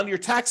 And then on your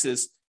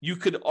taxes, you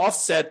could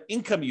offset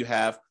income you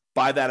have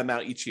by that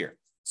amount each year.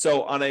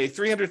 So on a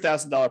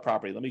 $300,000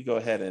 property, let me go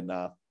ahead and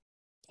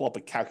pull up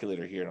a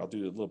calculator here, and I'll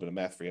do a little bit of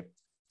math for you.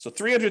 So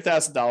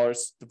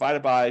 $300,000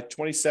 divided by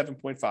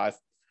 27.5.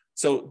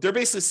 So they're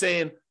basically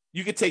saying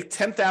you could take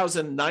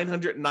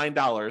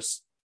 $10,909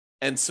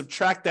 and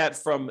subtract that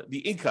from the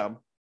income.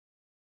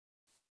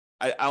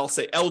 I'll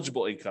say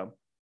eligible income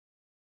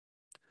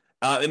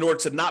in order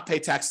to not pay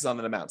taxes on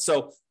that amount.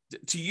 So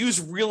to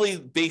use really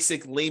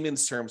basic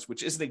layman's terms,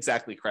 which isn't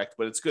exactly correct,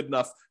 but it's good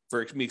enough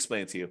for me to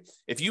explain it to you.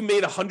 If you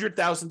made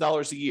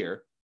 $100,000 a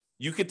year,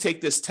 you could take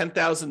this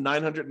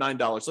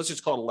 $10,909. Let's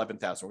just call it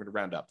 $11,000. We're going to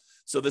round up.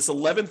 So this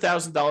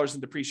 $11,000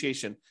 in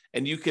depreciation,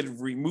 and you could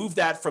remove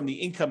that from the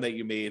income that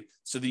you made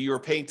so that you're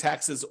paying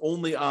taxes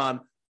only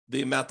on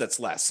the amount that's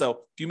less. So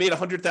if you made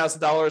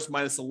 $100,000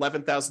 minus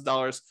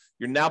 $11,000,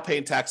 you're now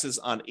paying taxes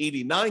on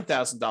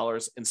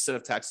 $89,000 instead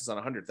of taxes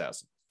on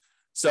 $100,000.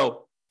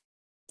 So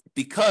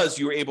because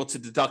you were able to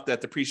deduct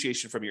that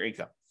depreciation from your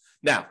income.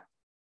 Now,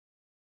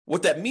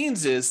 what that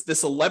means is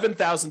this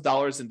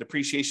 $11,000 in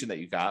depreciation that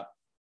you got,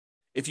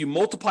 if you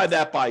multiply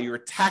that by your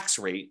tax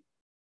rate,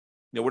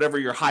 whatever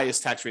your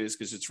highest tax rate is,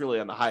 because it's really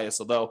on the highest,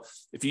 although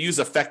if you use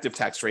effective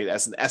tax rate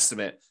as an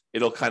estimate,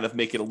 it'll kind of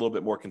make it a little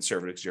bit more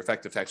conservative because your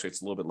effective tax rate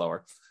is a little bit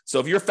lower. So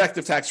if your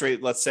effective tax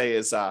rate, let's say,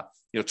 is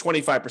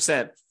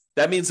 25%,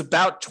 that means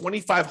about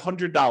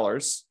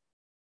 $2,500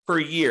 per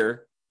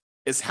year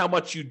is how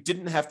much you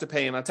didn't have to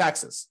pay in on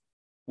taxes,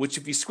 which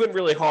if you squint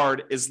really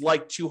hard is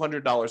like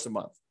 $200 a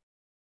month.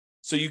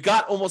 So you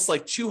got almost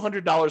like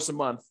 $200 a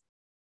month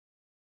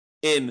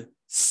in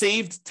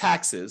saved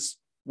taxes,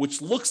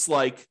 which looks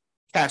like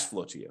cash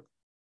flow to you.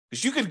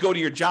 Because you could go to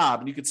your job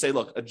and you could say,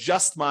 look,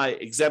 adjust my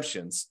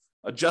exemptions,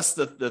 adjust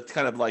the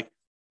kind of like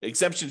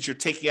exemptions you're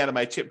taking out of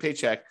my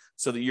paycheck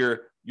so that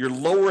you're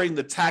lowering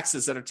the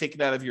taxes that are taken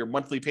out of your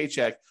monthly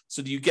paycheck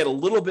so that you get a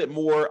little bit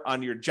more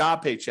on your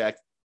job paycheck,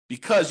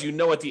 because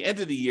at the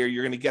end of the year,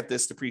 you're going to get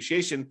this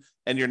depreciation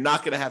and you're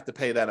not going to have to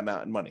pay that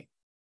amount in money.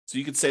 So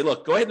you could say,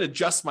 look, go ahead and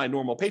adjust my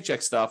normal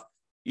paycheck stuff,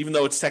 even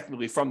though it's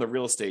technically from the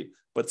real estate.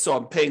 But so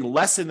I'm paying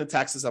less in the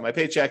taxes on my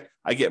paycheck.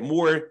 I get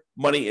more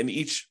money in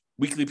each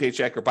weekly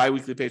paycheck or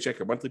biweekly paycheck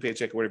or monthly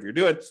paycheck or whatever you're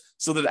doing,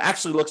 so that it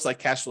actually looks like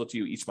cash flow to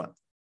you each month.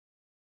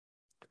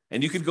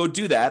 And you could go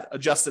do that,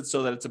 adjust it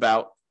so that it's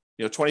about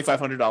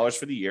 $2,500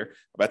 for the year,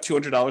 about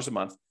 $200 a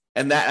month.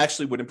 And that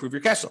actually would improve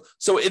your cash flow.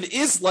 So it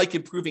is like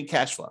improving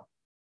cash flow,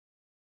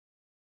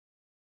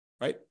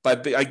 right?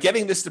 By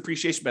getting this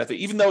depreciation benefit,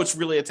 even though it's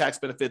really a tax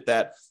benefit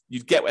that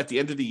you get at the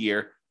end of the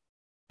year,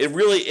 it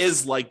really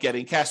is like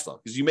getting cash flow,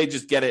 because you may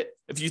just get it.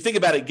 If you think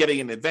about it, getting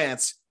in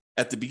advance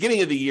at the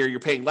beginning of the year, you're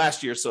paying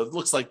last year. So it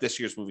looks like this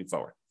year's moving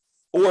forward.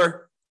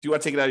 Or if you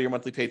want to take it out of your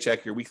monthly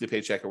paycheck, your weekly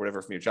paycheck, or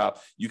whatever from your job,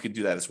 you can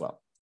do that as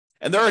well.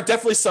 And there are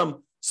definitely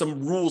some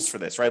rules for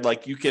this, right?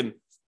 Like if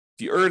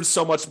you earn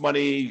so much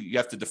money, you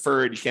have to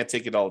defer it. You can't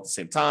take it all at the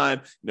same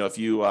time. If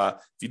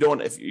you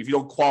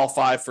don't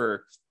qualify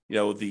for,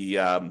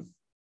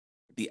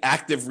 the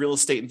active real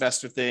estate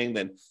investor thing,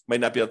 then you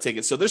might not be able to take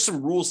it. So there's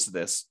some rules to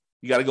this.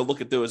 You got to go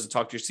look at those and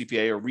talk to your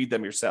CPA or read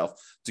them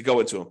yourself to go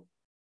into them.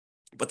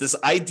 But this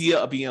idea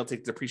of being able to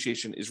take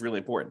depreciation is really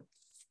important.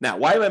 Now,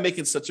 why am I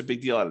making such a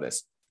big deal out of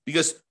this?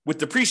 Because with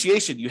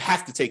depreciation, you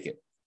have to take it.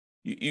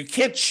 You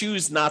can't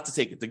choose not to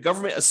take it. The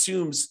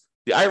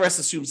IRS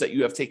assumes that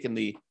you have taken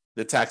the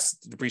tax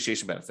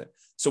depreciation benefit.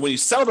 So when you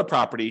sell the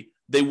property,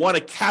 they want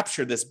to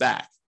capture this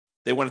back.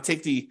 They want to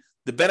take the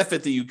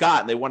benefit that you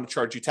got and they want to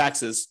charge you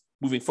taxes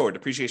moving forward,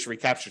 depreciation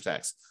recapture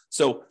tax.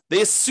 So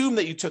they assume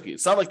that you took it.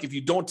 It's not like if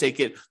you don't take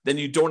it, then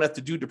you don't have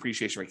to do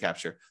depreciation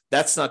recapture.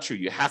 That's not true.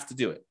 You have to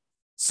do it.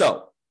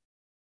 So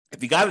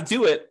if you got to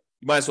do it,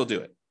 you might as well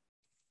do it.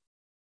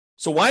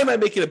 So why am I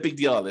making a big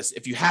deal of this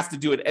if you have to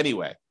do it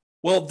anyway?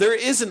 Well, there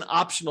is an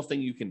optional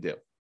thing you can do.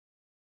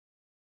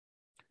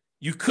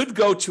 You could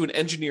go to an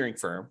engineering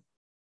firm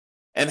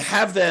and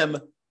have them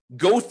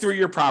go through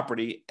your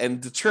property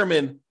and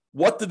determine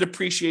what the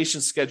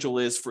depreciation schedule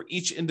is for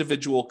each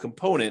individual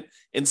component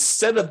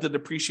instead of the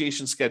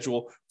depreciation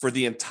schedule for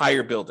the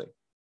entire building.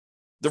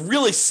 The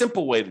really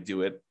simple way to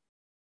do it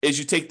is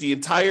you take the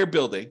entire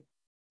building,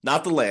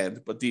 not the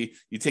land, but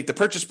you take the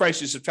purchase price,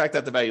 you subtract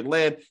out the value of the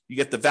land, you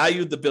get the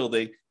value of the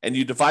building, and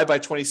you divide by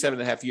 27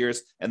 and a half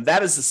years, and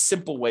that is a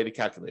simple way to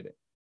calculate it.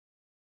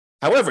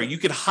 However, you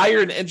could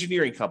hire an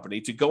engineering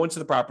company to go into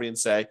the property and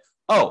say,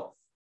 oh,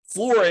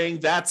 flooring,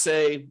 that's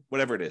a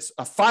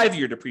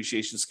 5-year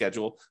depreciation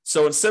schedule.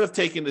 So instead of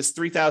taking this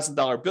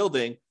 $3,000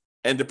 building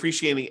and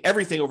depreciating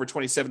everything over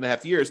 27 and a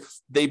half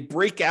years, they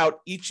break out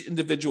each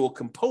individual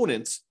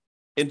component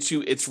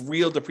into its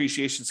real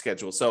depreciation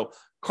schedule. So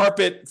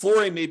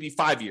flooring may be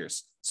 5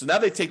 years. So now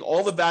they take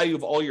all the value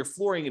of all your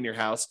flooring in your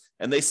house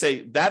and they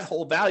say that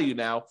whole value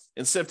now,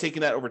 instead of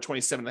taking that over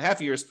 27 and a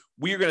half years,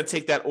 we are going to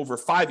take that over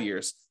 5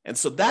 years. And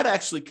so that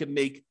actually can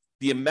make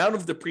the amount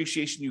of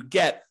depreciation you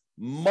get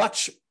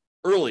much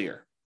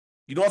earlier.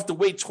 You don't have to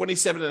wait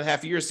 27 and a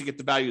half years to get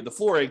the value of the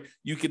flooring.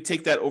 You can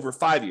take that over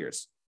 5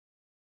 years,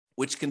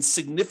 which can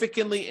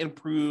significantly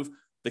improve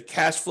the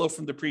cash flow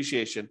from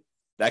depreciation,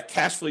 that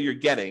cash flow you're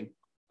getting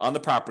on the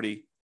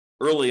property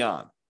early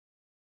on.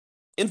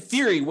 In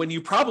theory, when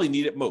you probably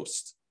need it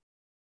most.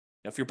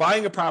 Now, if you're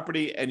buying a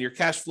property and your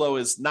cash flow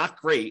is not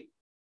great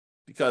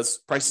because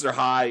prices are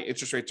high,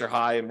 interest rates are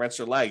high, and rents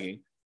are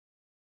lagging,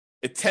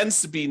 it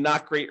tends to be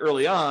not great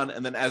early on.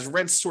 And then as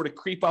rents sort of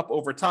creep up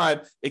over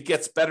time, it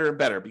gets better and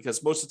better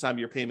because most of the time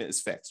your payment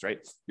is fixed,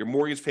 right? Your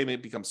mortgage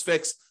payment becomes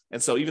fixed.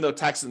 And so even though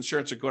tax and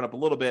insurance are going up a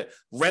little bit,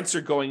 rents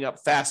are going up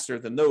faster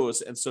than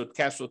those. And so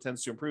cash flow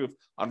tends to improve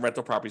on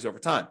rental properties over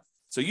time.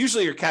 So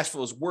usually your cash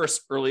flow is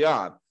worse early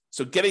on.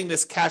 So getting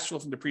this cash flow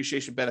from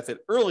depreciation benefit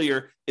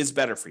earlier is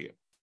better for you.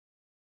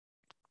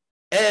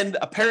 And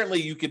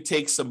apparently you could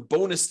take some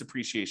bonus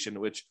depreciation,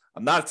 which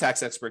I'm not a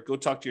tax expert. Go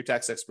talk to your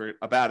tax expert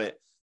about it.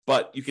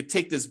 But you could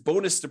take this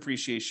bonus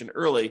depreciation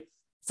early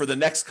for the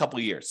next couple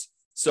of years.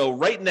 So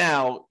right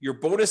now, your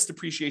bonus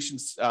depreciation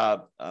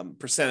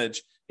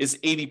percentage is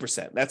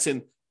 80%. That's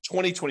in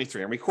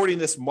 2023. I'm recording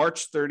this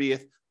March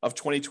 30th of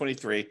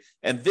 2023.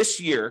 And this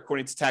year,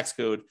 according to tax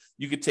code,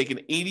 you could take an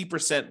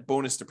 80%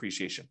 bonus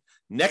depreciation.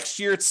 Next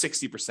year, it's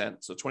 60%.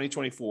 So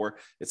 2024,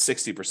 it's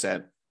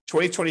 60%.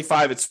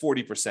 2025, it's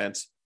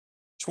 40%.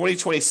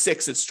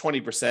 2026, it's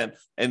 20%.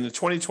 And in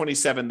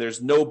 2027,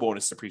 there's no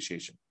bonus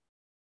depreciation.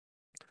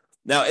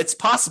 Now, it's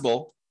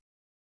possible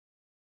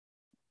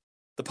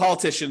the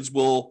politicians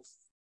will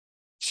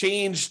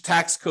change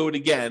tax code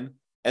again,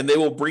 and they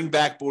will bring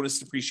back bonus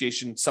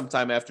depreciation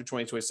sometime after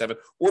 2027,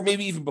 or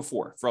maybe even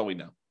before, for all we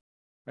know,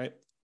 right?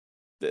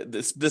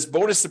 This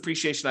bonus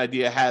depreciation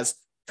idea has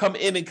come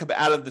in and come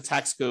out of the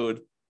tax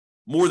code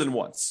more than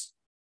once.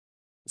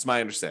 It's my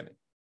understanding.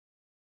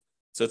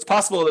 So it's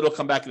possible that it'll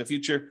come back in the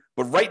future,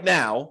 but right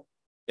now,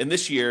 in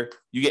this year,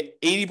 you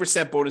get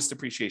 80% bonus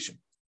depreciation.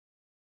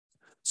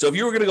 So if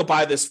you were going to go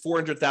buy this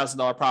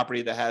 $400,000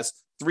 property that has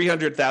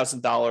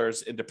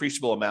 $300,000 in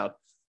depreciable amount,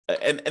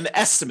 an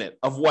estimate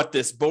of what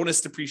this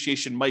bonus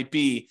depreciation might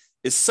be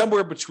is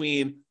somewhere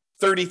between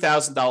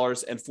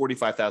 $30,000 and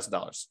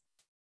 $45,000.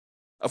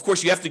 Of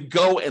course, you have to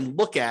go and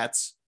look at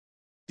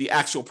the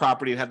actual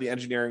property and have the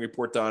engineering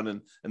report done,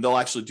 and they'll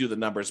actually do the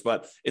numbers.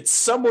 But it's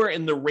somewhere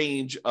in the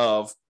range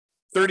of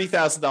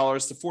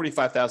 $30,000 to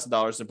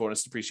 $45,000 in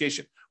bonus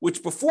depreciation,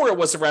 which before it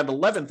was around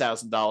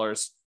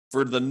 $11,000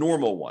 for the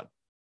normal one.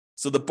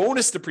 So the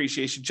bonus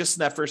depreciation just in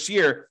that first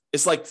year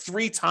is like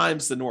 3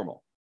 times the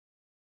normal.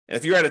 And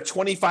if you're at a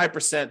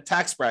 25%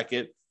 tax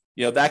bracket,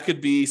 that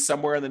could be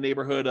somewhere in the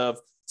neighborhood of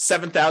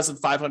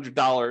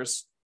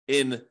 $7,500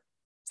 in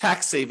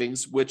tax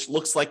savings, which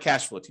looks like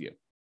cash flow to you.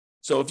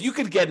 So if you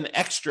could get an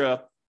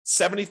extra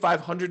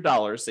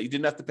 $7,500 that you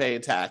didn't have to pay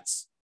in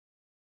tax,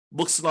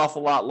 looks an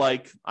awful lot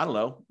like, I don't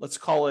know, let's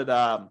call it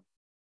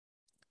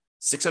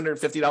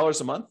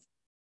 $650 a month.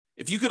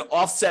 If you could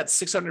offset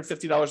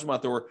 $650 a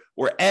month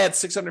or add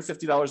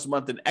 $650 a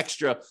month in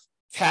extra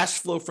cash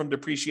flow from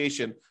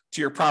depreciation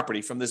to your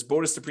property from this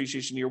bonus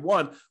depreciation year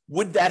one,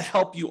 would that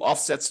help you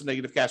offset some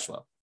negative cash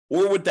flow?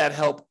 Or would that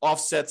help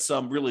offset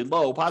some really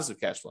low positive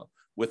cash flow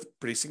with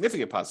pretty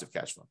significant positive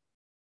cash flow?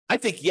 I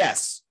think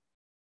yes.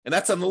 And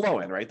that's on the low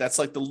end, right? That's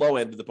like the low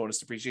end of the bonus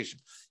depreciation.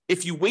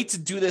 If you wait to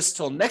do this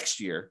till next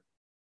year,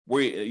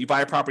 where you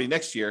buy a property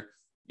next year,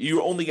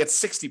 you only get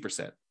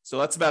 60%. So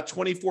that's about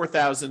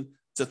 $24,000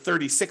 to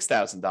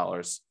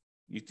 $36,000.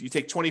 You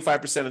take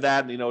 25% of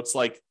that, and it's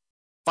like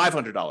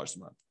 $500 a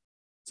month.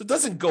 So it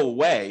doesn't go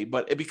away,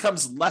 but it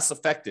becomes less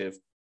effective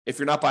if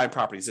you're not buying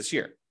properties this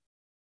year.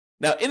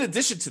 Now, in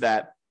addition to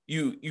that,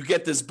 you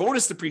get this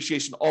bonus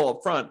depreciation all up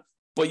front,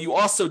 but you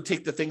also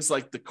take the things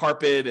like the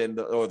carpet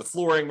or the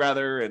flooring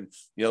rather, and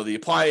the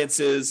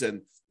appliances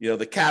and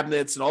the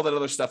cabinets and all that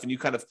other stuff, and you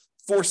kind of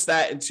force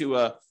that into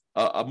a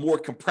more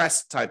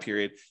compressed time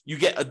period. You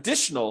get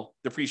additional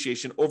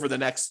depreciation over the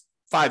next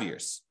 5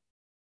 years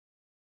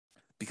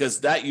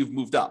because that you've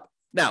moved up.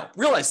 Now,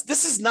 realize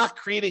this is not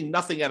creating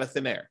nothing out of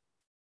thin air.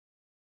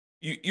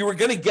 You were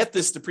going to get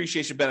this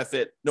depreciation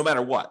benefit no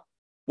matter what.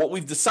 What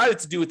we've decided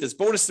to do with this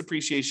bonus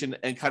depreciation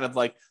and kind of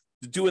like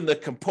doing the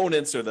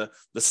components or the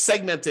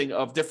segmenting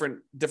of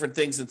different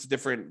things into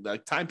different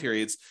time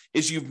periods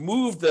is you've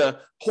moved the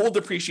whole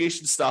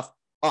depreciation stuff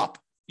up.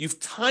 You've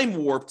time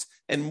warped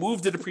and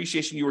moved the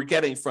depreciation you were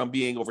getting from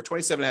being over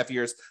 27 and a half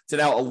years to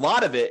now a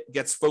lot of it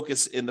gets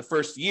focused in the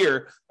first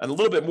year and a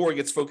little bit more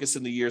gets focused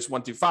in the years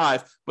 1 through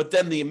 5. But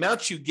then the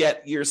amount you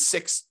get years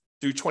 6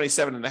 through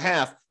 27 and a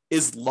half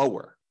is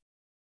lower.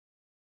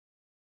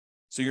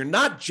 So you're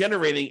not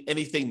generating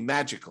anything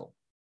magical.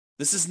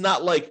 This is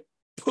not like,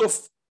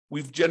 poof,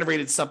 we've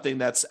generated something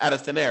that's out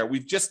of thin air.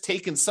 We've just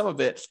taken some of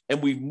it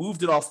and we've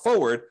moved it all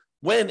forward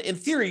when, in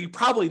theory, you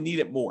probably need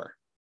it more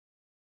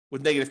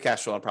with negative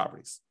cash flow on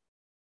properties.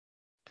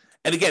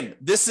 And again,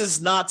 this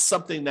is not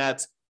something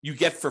that you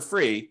get for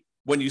free.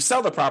 When you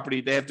sell the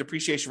property, they have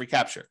depreciation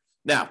recapture.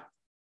 Now,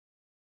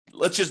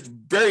 let's just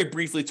very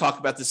briefly talk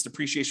about this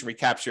depreciation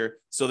recapture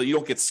so that you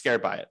don't get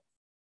scared by it.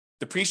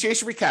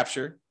 Depreciation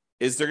recapture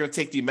is they're going to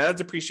take the amount of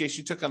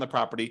depreciation you took on the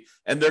property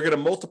and they're going to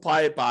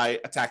multiply it by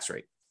a tax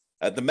rate.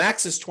 The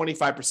max is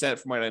 25%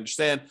 from what I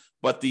understand,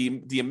 but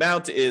the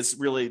amount is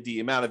really the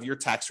amount of your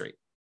tax rate.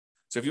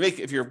 So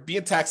if you're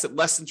being taxed at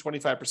less than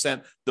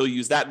 25%, they'll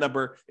use that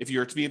number. If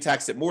you're being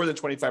taxed at more than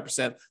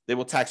 25%, they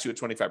will tax you at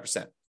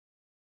 25%.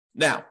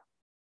 Now,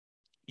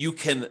 you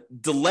can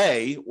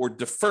delay or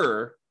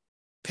defer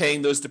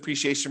paying those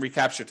depreciation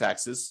recapture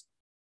taxes,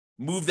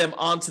 move them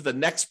onto the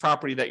next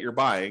property that you're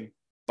buying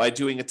by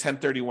doing a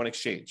 1031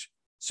 exchange.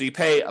 So you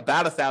pay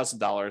about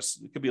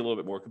 $1,000. It could be a little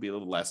bit more, it could be a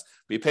little less,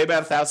 but you pay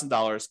about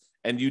 $1,000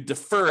 and you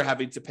defer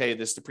having to pay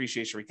this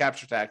depreciation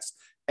recapture tax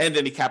and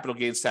any capital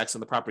gains tax on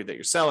the property that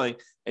you're selling,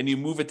 and you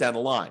move it down the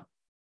line.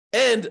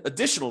 And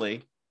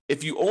additionally,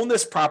 if you own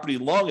this property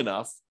long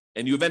enough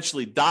and you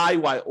eventually die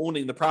while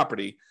owning the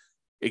property,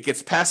 it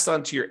gets passed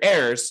on to your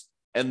heirs,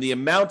 and the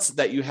amounts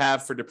that you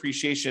have for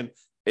depreciation,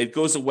 it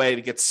goes away and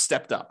it gets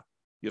stepped up.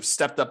 You have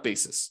stepped up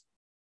basis.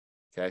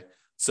 Okay.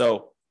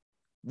 So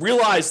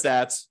realize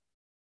that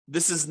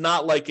this is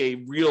not like a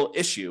real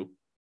issue.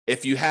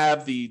 If you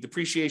have the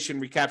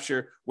depreciation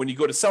recapture, when you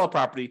go to sell a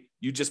property,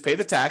 you just pay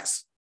the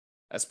tax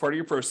as part of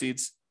your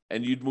proceeds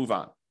and you'd move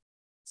on.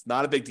 It's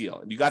not a big deal.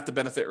 And you got the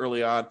benefit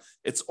early on.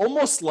 It's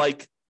almost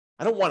like,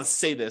 I don't want to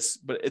say this,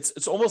 but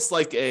it's almost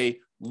like a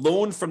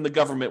loan from the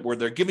government where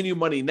they're giving you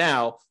money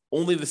now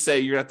only to say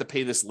you're going to have to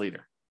pay this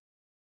later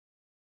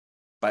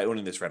by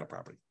owning this rental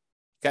property.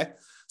 Okay.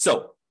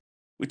 So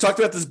we talked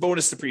about this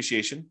bonus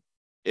depreciation.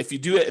 If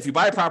you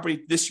buy a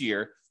property this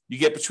year, you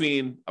get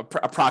between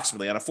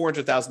approximately on a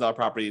 $400,000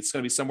 property, it's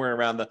going to be somewhere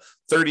around the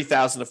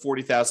 $30,000 to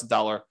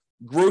 $40,000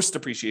 gross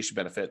depreciation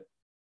benefit.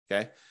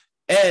 Okay.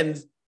 And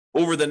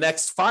over the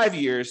next 5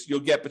 years,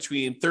 you'll get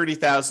between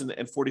 $30,000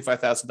 and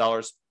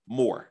 $45,000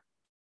 more.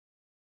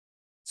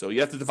 So you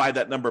have to divide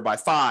that number by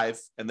 5,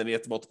 and then you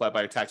have to multiply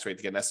by your tax rate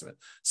to get an estimate.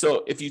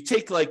 So if you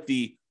take like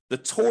the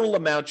total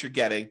amount you're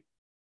getting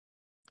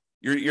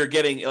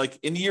like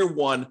in year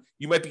one,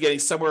 you might be getting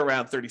somewhere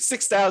around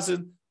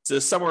 $36,000 to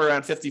somewhere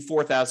around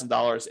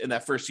 $54,000 in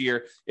that first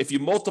year. If you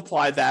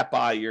multiply that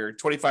by your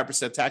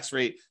 25% tax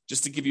rate,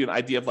 just to give you an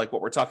idea of like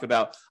what we're talking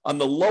about, on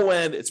the low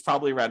end, it's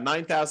probably around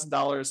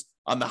 $9,000.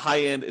 On the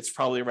high end, it's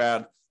probably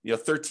around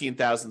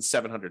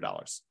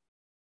 $13,700.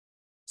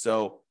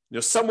 So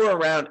somewhere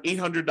around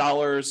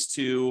 $800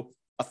 to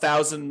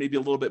 $1,000, maybe a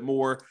little bit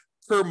more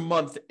per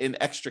month in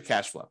extra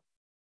cash flow.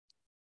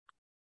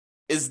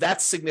 Is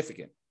that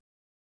significant?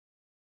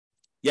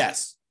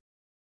 Yes,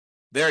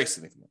 very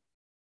significant.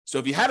 So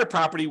if you had a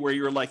property where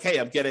you're like, hey,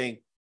 I'm getting,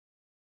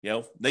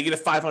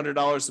 negative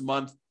 $500 a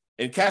month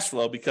in cash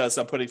flow because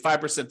I'm putting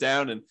 5%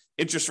 down and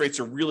interest rates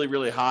are really,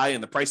 really high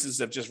and the prices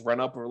have just run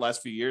up over the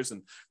last few years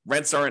and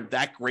rents aren't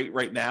that great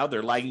right now.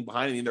 They're lagging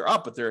behind. I mean, they're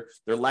up, but they're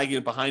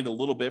lagging behind a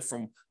little bit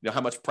from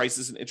how much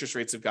prices and interest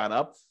rates have gone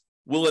up.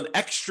 Will an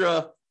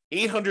extra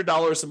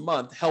 $800 a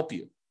month help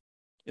you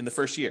in the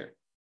first year?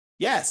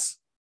 Yes.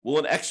 Will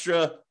an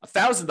extra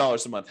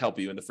 $1,000 a month help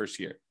you in the first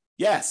year?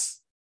 Yes.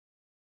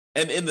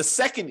 And in the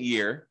second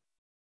year,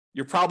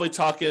 you're probably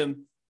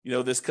talking,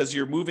 this because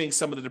you're moving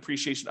some of the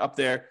depreciation up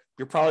there.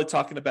 You're probably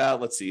talking about,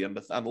 let's see, on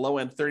the low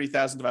end,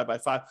 30,000 divided by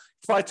 5.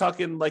 You're probably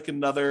talking like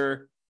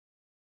another,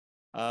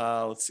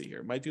 let's see here.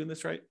 Am I doing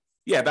this right?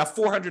 Yeah, about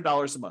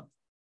 $400 a month.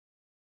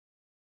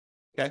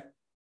 Okay.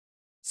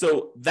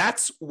 So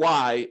that's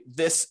why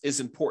this is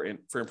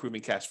important for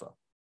improving cash flow.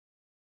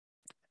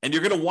 And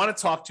you're going to want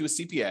to talk to a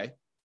CPA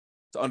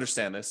to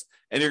understand this.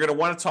 And you're going to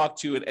want to talk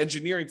to an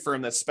engineering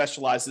firm that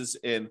specializes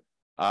in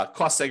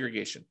cost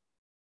segregation.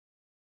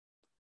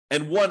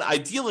 And one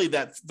ideally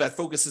that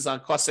focuses on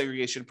cost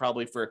segregation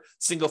probably for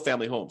single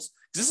family homes.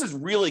 This is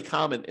really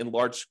common in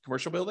large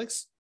commercial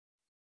buildings,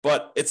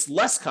 but it's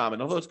less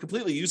common, although it's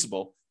completely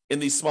usable in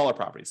these smaller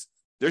properties.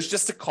 There's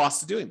just a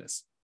cost to doing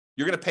this.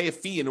 You're going to pay a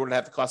fee in order to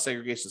have the cost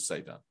segregation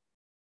study done.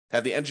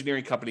 Have the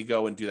engineering company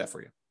go and do that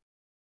for you.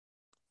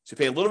 So you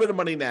pay a little bit of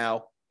money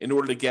now in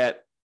order to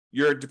get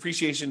your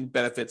depreciation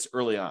benefits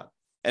early on.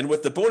 And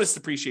with the bonus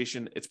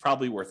depreciation, it's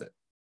probably worth it.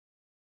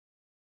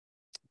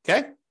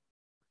 Okay?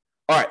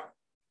 All right.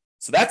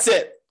 So that's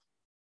it.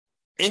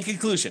 In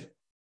conclusion,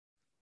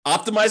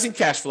 optimizing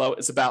cash flow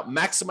is about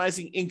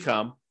maximizing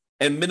income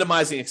and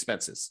minimizing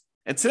expenses.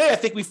 And today, I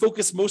think we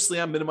focus mostly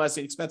on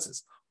minimizing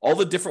expenses, all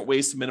the different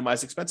ways to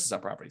minimize expenses on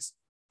properties.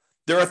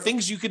 There are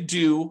things you could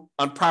do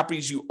on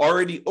properties you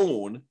already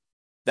own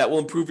that will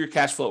improve your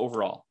cash flow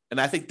overall. And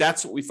I think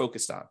that's what we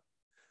focused on.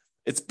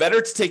 It's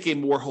better to take a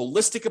more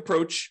holistic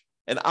approach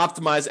and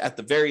optimize at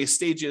the various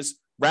stages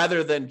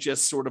rather than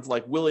just sort of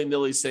like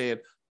willy-nilly saying,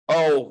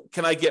 oh,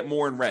 can I get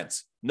more in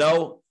rent?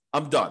 No,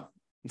 I'm done.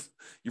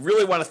 You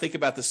really want to think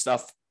about this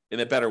stuff in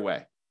a better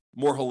way,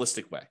 more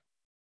holistic way.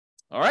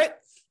 All right.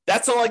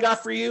 That's all I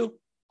got for you.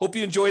 Hope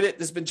you enjoyed it.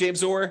 This has been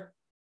James Orr.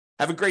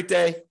 Have a great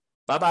day.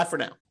 Bye-bye for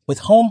now. With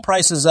home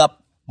prices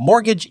up,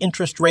 mortgage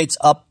interest rates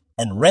up,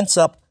 and rents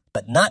up,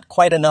 but not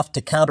quite enough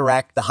to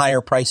counteract the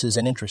higher prices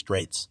and interest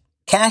rates,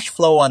 cash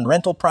flow on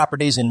rental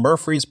properties in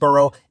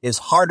Murfreesboro is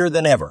harder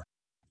than ever.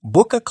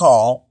 Book a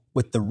call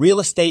with the Real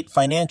Estate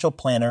Financial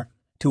Planner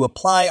to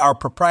apply our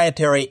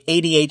proprietary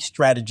 88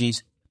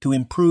 strategies to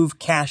improve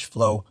cash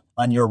flow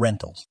on your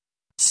rentals.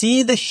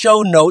 See the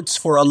show notes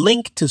for a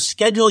link to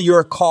schedule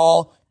your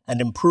call and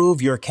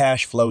improve your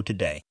cash flow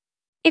today.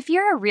 If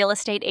you're a real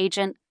estate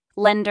agent,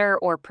 lender,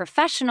 or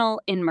professional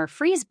in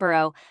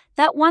Murfreesboro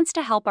that wants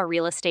to help our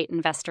real estate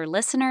investor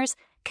listeners,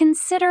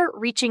 consider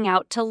reaching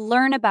out to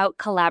learn about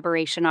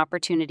collaboration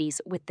opportunities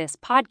with this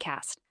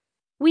podcast.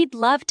 We'd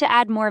love to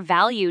add more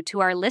value to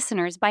our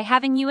listeners by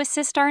having you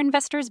assist our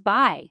investors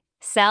buy,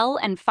 sell,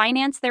 and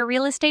finance their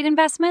real estate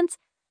investments.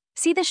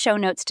 See the show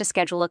notes to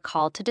schedule a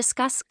call to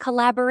discuss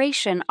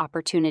collaboration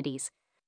opportunities.